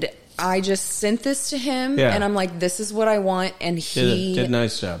I just sent this to him, and I'm like, this is what I want. And he did a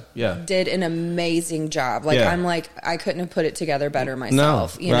nice job. Yeah. Did an amazing job. I'm like, I couldn't have put it together better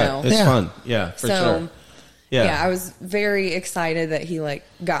myself. You know? It's fun. Yeah, for sure. Yeah, I was very excited that he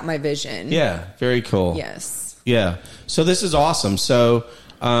got my vision. Yeah, very cool. Yes. Yeah. So this is awesome. So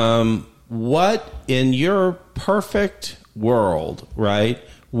what, in your perfect world, right,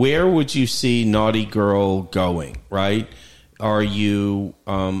 where would you see Naughty Girl going, right? Are you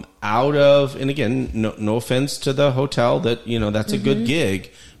out of, and again, no offense to the hotel, that that's a good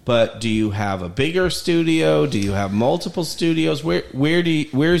gig, but do you have a bigger studio? Do you have multiple studios?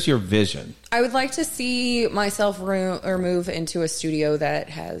 Where's your vision? I would like to see myself move into a studio that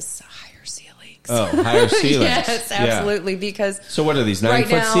has higher ceilings. Oh, higher ceilings. Yes, absolutely. Because so what are these,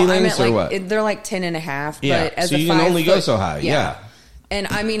 9-foot ceilings or what? They're 10.5. Yeah, but as so you can only go so high. Yeah. And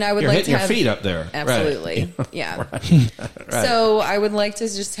I mean, I would You're like to hitting have your feet up there. Absolutely. Right. Yeah. Right. So I would like to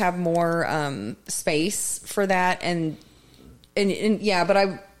just have more space for that. And yeah,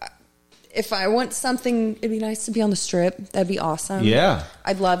 but if I want something, it'd be nice to be on the Strip. That'd be awesome. Yeah.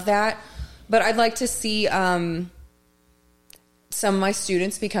 I'd love that. But I'd like to see some of my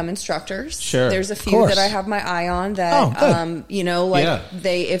students become instructors. Sure. There's a few that I have my eye on that,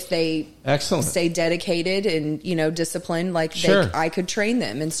 if they excellent, stay dedicated and, disciplined, I could train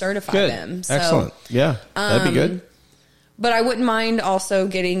them and certify them. So, excellent. Yeah. That'd be good. But I wouldn't mind also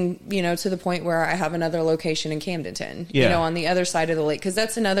getting, to the point where I have another location in Camdenton, on the other side of the lake. Because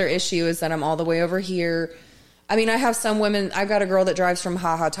that's another issue, is that I'm all the way over here. I mean, I have some women. I've got a girl that drives from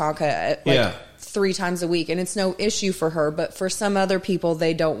Hahatonka 3 times a week, and it's no issue for her. But for some other people,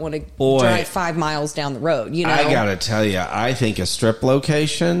 they don't want to drive 5 miles down the road. I gotta tell you, I think a Strip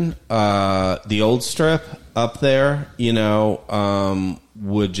location, the old Strip up there,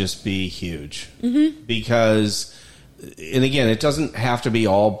 would just be huge because. And again, it doesn't have to be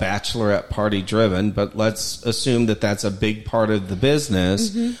all bachelorette party driven, but let's assume that that's a big part of the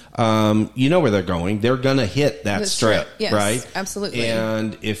business. You know where they're going. They're going to hit that strip, yes, right? Absolutely.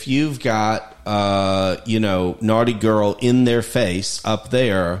 And if you've got, Naughty Girl in their face up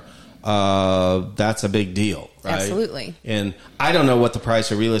there, that's a big deal, right? Absolutely. And I don't know what the price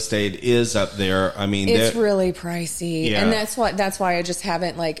of real estate is up there. I mean, it's really pricey, and that's why I just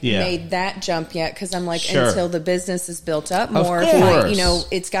haven't made that jump yet, because I'm until the business is built up more,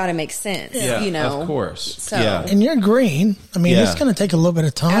 it's got to make sense. Of course. So, and you're green. I mean, it's going to take a little bit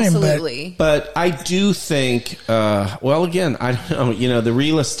of time, absolutely. But I do think, again, I don't know. The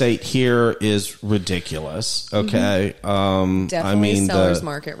real estate here is ridiculous. Okay, definitely seller's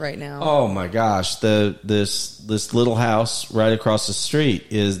market right now. Oh my gosh, this little house right across the street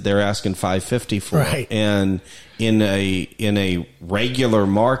they're asking $550 for it. And in a regular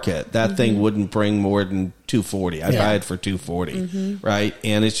market, that thing wouldn't bring more than $240. I'd buy it for $240, right?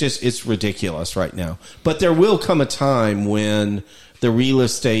 And it's ridiculous right now. But there will come a time when the real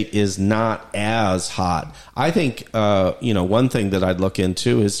estate is not as hot. I think one thing that I'd look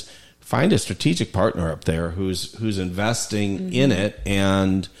into is find a strategic partner up there who's investing in it,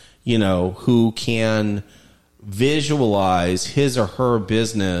 and who can visualize his or her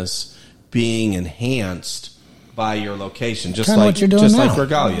business being enhanced by your location, just like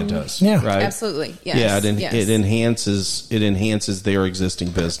Regalia does. Yeah, right. Absolutely. Yes. Yeah, it enhances their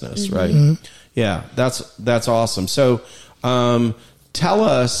existing business, right? Yeah, that's awesome. So, tell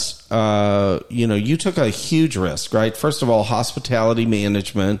us, you took a huge risk, right? First of all, hospitality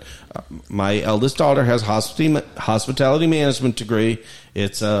management. My eldest daughter has hospitality management degree.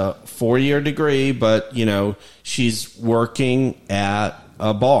 It's a 4-year degree, but she's working at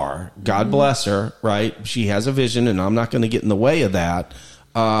a bar. God bless her, right? She has a vision, and I'm not going to get in the way of that.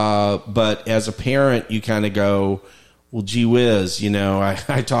 But as a parent, you kind of go, well, gee whiz,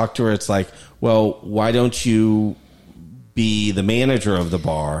 I talked to her. It's like, well, why don't you be the manager of the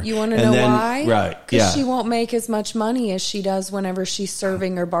bar? You want to know why? Right. Because she won't make as much money as she does whenever she's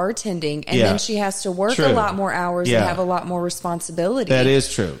serving or bartending. And then she has to work a lot more hours and have a lot more responsibility. That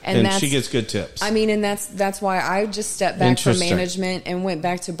is true. And she gets good tips. I mean, and that's why I just stepped back from management and went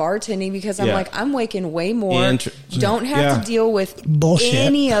back to bartending, because I'm like, I'm making way more. Don't have to deal with bullshit.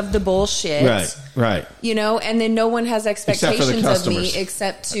 Any of the bullshit. Right. And then no one has expectations of me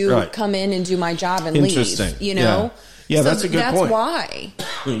except to come in and do my job and leave. Yeah, that's a good point. That's why.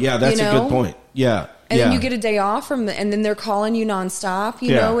 Yeah, that's a good point. Yeah. And then you get a day off and then they're calling you nonstop.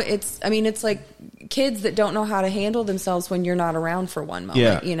 You know, it's like kids that don't know how to handle themselves when you're not around for one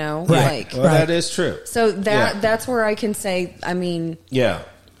moment, that is true. So that's where I can say, Yeah.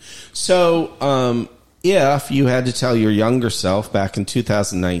 So, if you had to tell your younger self back in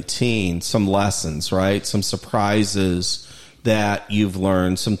 2019 some lessons, right? Some surprises that you've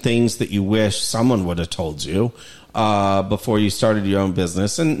learned, some things that you wish someone would have told you before you started your own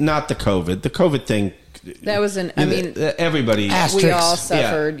business, and not the COVID. The COVID thing. That was everybody. We all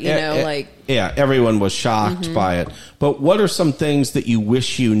suffered, everyone was shocked by it. But what are some things that you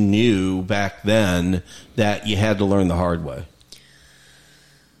wish you knew back then that you had to learn the hard way?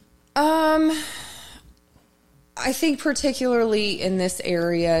 I think particularly in this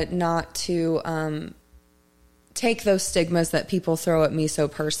area, not to take those stigmas that people throw at me so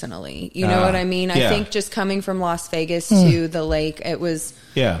personally. You know what I mean? I think just coming from Las Vegas to the lake, it was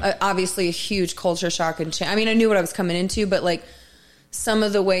obviously a huge culture shock and change. I mean, I knew what I was coming into, but like some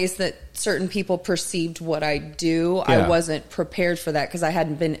of the ways that certain people perceived what I do, I wasn't prepared for that because I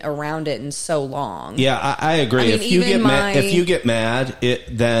hadn't been around it in so long. Yeah, I agree. If you get mad,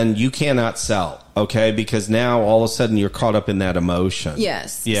 then you cannot sell, okay? Because now all of a sudden you're caught up in that emotion.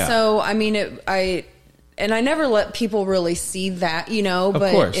 Yes. Yeah. So, I mean, and I never let people really see that,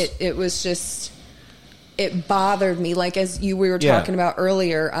 but it was just, it bothered me. Like we were talking about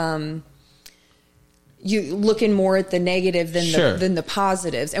earlier, you looking more at the negative than the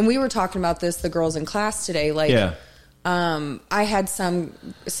positives. And we were talking about this, the girls in class today. Like, I had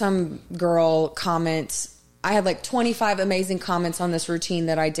some girl comment. I had like 25 amazing comments on this routine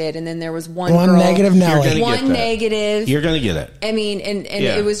that I did, and then there was one girl, negative. Negative. You're going to get it. I mean, and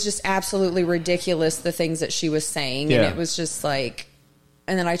it was just absolutely ridiculous, the things that she was saying, and it was just like.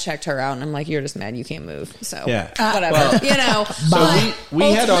 And then I checked her out, and I'm like, "You're just mad you can't move." So whatever, well, So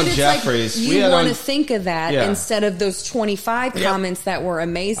we had on Jeffries. Like you want to think of that instead of those 25 comments that were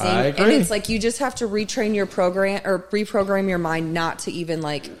amazing. And it's like you just have to retrain your program or reprogram your mind not to even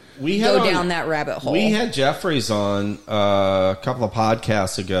go down that rabbit hole. We had Jeffries on a couple of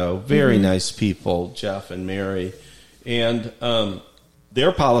podcasts ago. Very nice people, Jeff and Mary, and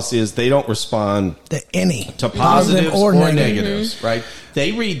their policy is they don't respond to positives or negatives, right?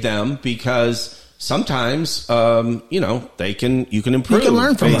 They read them because sometimes, you can improve. You can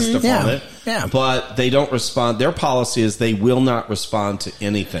learn from based upon it. Yeah. But they don't respond. Their policy is they will not respond to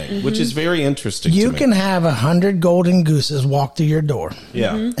anything, which is very interesting. You can have 100 golden gooses walk through your door.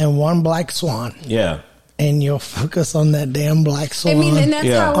 Yeah. And one black swan. Yeah. And you'll focus on that damn black swan. I mean, and that's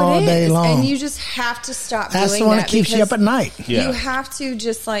how all it is. Day long. And you just have to stop that's doing the one that. That keeps you up at night. Yeah. You have to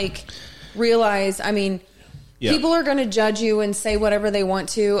just realize, I mean, people are going to judge you and say whatever they want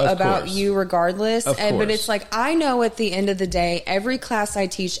to about you regardless. But it's like, I know at the end of the day, every class I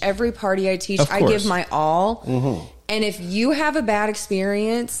teach, every party I teach, I give my all. Mm-hmm. And if you have a bad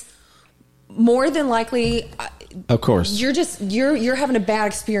experience, more than likely... Of course, you're having a bad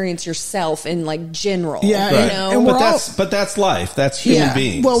experience yourself in general. Yeah, and but that's life. That's human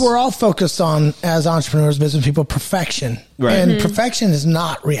beings. Well, we're all focused on, as entrepreneurs, business people, perfection, right? And perfection is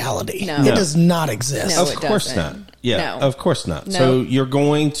not reality. No. It does not exist. No, of course not. Yeah, no. Of course not. No. So you're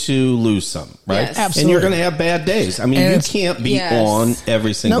going to lose some, right? Yes. Absolutely. And you're going to have bad days. I mean, you can't be on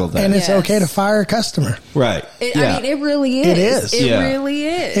every single day. And it's okay to fire a customer, right? I mean, it really is. It is. It really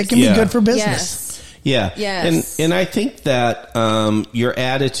is. It can be good for business. Yes. Yeah. Yes. And I think that your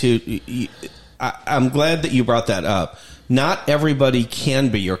attitude, I'm glad that you brought that up. Not everybody can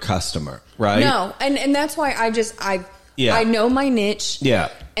be your customer, right? No. And that's why I know my niche. Yeah.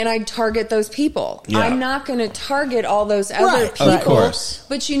 And I target those people. Yeah. I'm not going to target all those other people. Of course.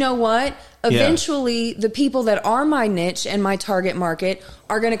 But you know what? Eventually, the people that are my niche and my target market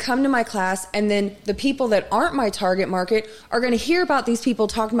are going to come to my class, and then the people that aren't my target market are going to hear about these people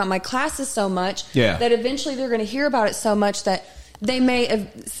talking about my classes so much that eventually they're going to hear about it so much that they may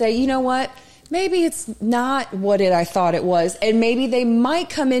say, you know what? maybe it's not what I thought it was. And maybe they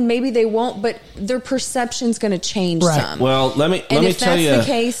might come in, maybe they won't, but their perception's going to change some. Well, let me tell you. If that's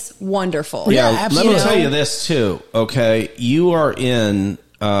the case, wonderful. Yeah, absolutely. Let me tell you this too, okay? You are in...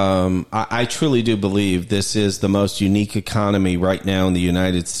 I truly do believe this is the most unique economy right now in the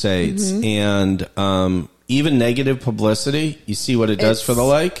United States. Mm-hmm. And even negative publicity, you see what it does for the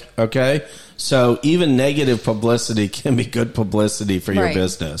lake, okay? So even negative publicity can be good publicity for your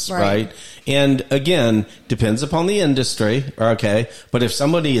business, right? And again, depends upon the industry, okay? But if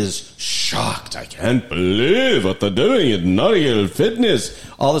somebody is shocked, I can't believe what they're doing at Naughty Girl Fitness,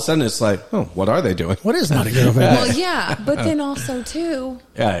 all of a sudden it's like, oh, what are they doing? What is Naughty Girl Fitness? Well, yeah, but then also, too,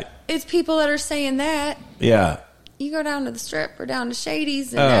 it's people that are saying that. Yeah. You go down to the Strip or down to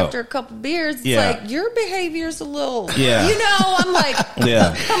Shady's, and after a couple beers, it's like, your behavior's a little, I'm like,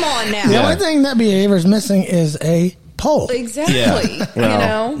 come on now. The only thing that behavior's missing is a pole. Exactly.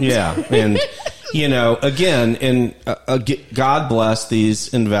 Yeah. And, again, and God bless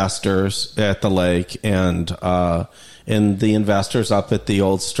these investors at the lake and the investors up at the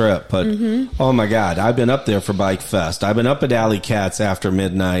old Strip. But, oh, my God, I've been up there for Bike Fest. I've been up at Alley Cats after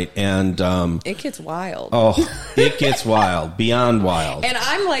midnight. And it gets wild. Oh, it gets wild, beyond wild. And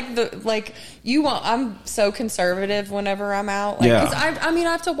I'm I'm so conservative whenever I'm out. Cause I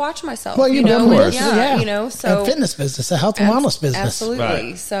have to watch myself. Well, you know, so a fitness business, a health and wellness business. Absolutely.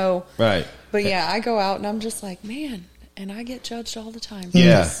 Right. So, right. But I go out and I'm just like, man. And I get judged all the time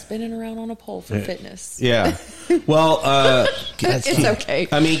for spinning around on a pole for fitness. Yeah. Well, it's okay.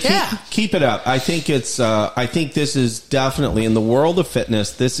 I mean, keep it up. I think I think this is definitely, in the world of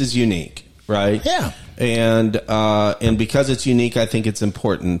fitness, this is unique, right? Yeah. And because it's unique, I think it's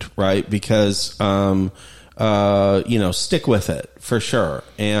important, right? Because, stick with it for sure.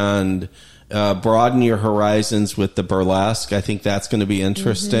 And, broaden your horizons with the burlesque. I think that's going to be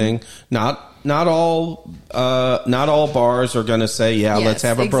interesting. Not all bars are going to say, let's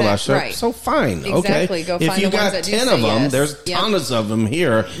have a burlesque show. Right. So fine, exactly. okay. Go if find you the got ones that 10 do of say them, yes. there's tons of them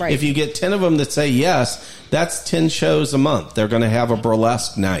here. Right. If you get 10 of them that say yes, that's 10 shows a month. They're going to have a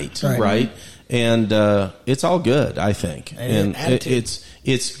burlesque night, right? And it's all good, I think. And it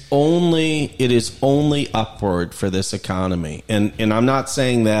is only upward for this economy. And I'm not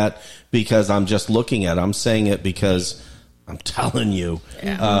saying that because I'm just looking at it. I'm saying it because I'm telling you,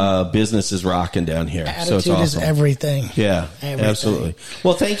 business is rocking down here. Attitude so it's awesome. Is everything. Yeah, absolutely.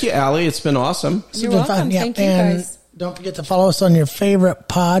 Well, thank you, Allie. It's been awesome. You're welcome. Fun. Thank you, guys. Don't forget to follow us on your favorite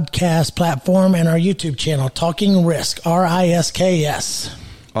podcast platform and our YouTube channel, Talking Risk, RISKS.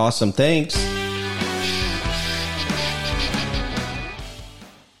 Awesome. Thanks.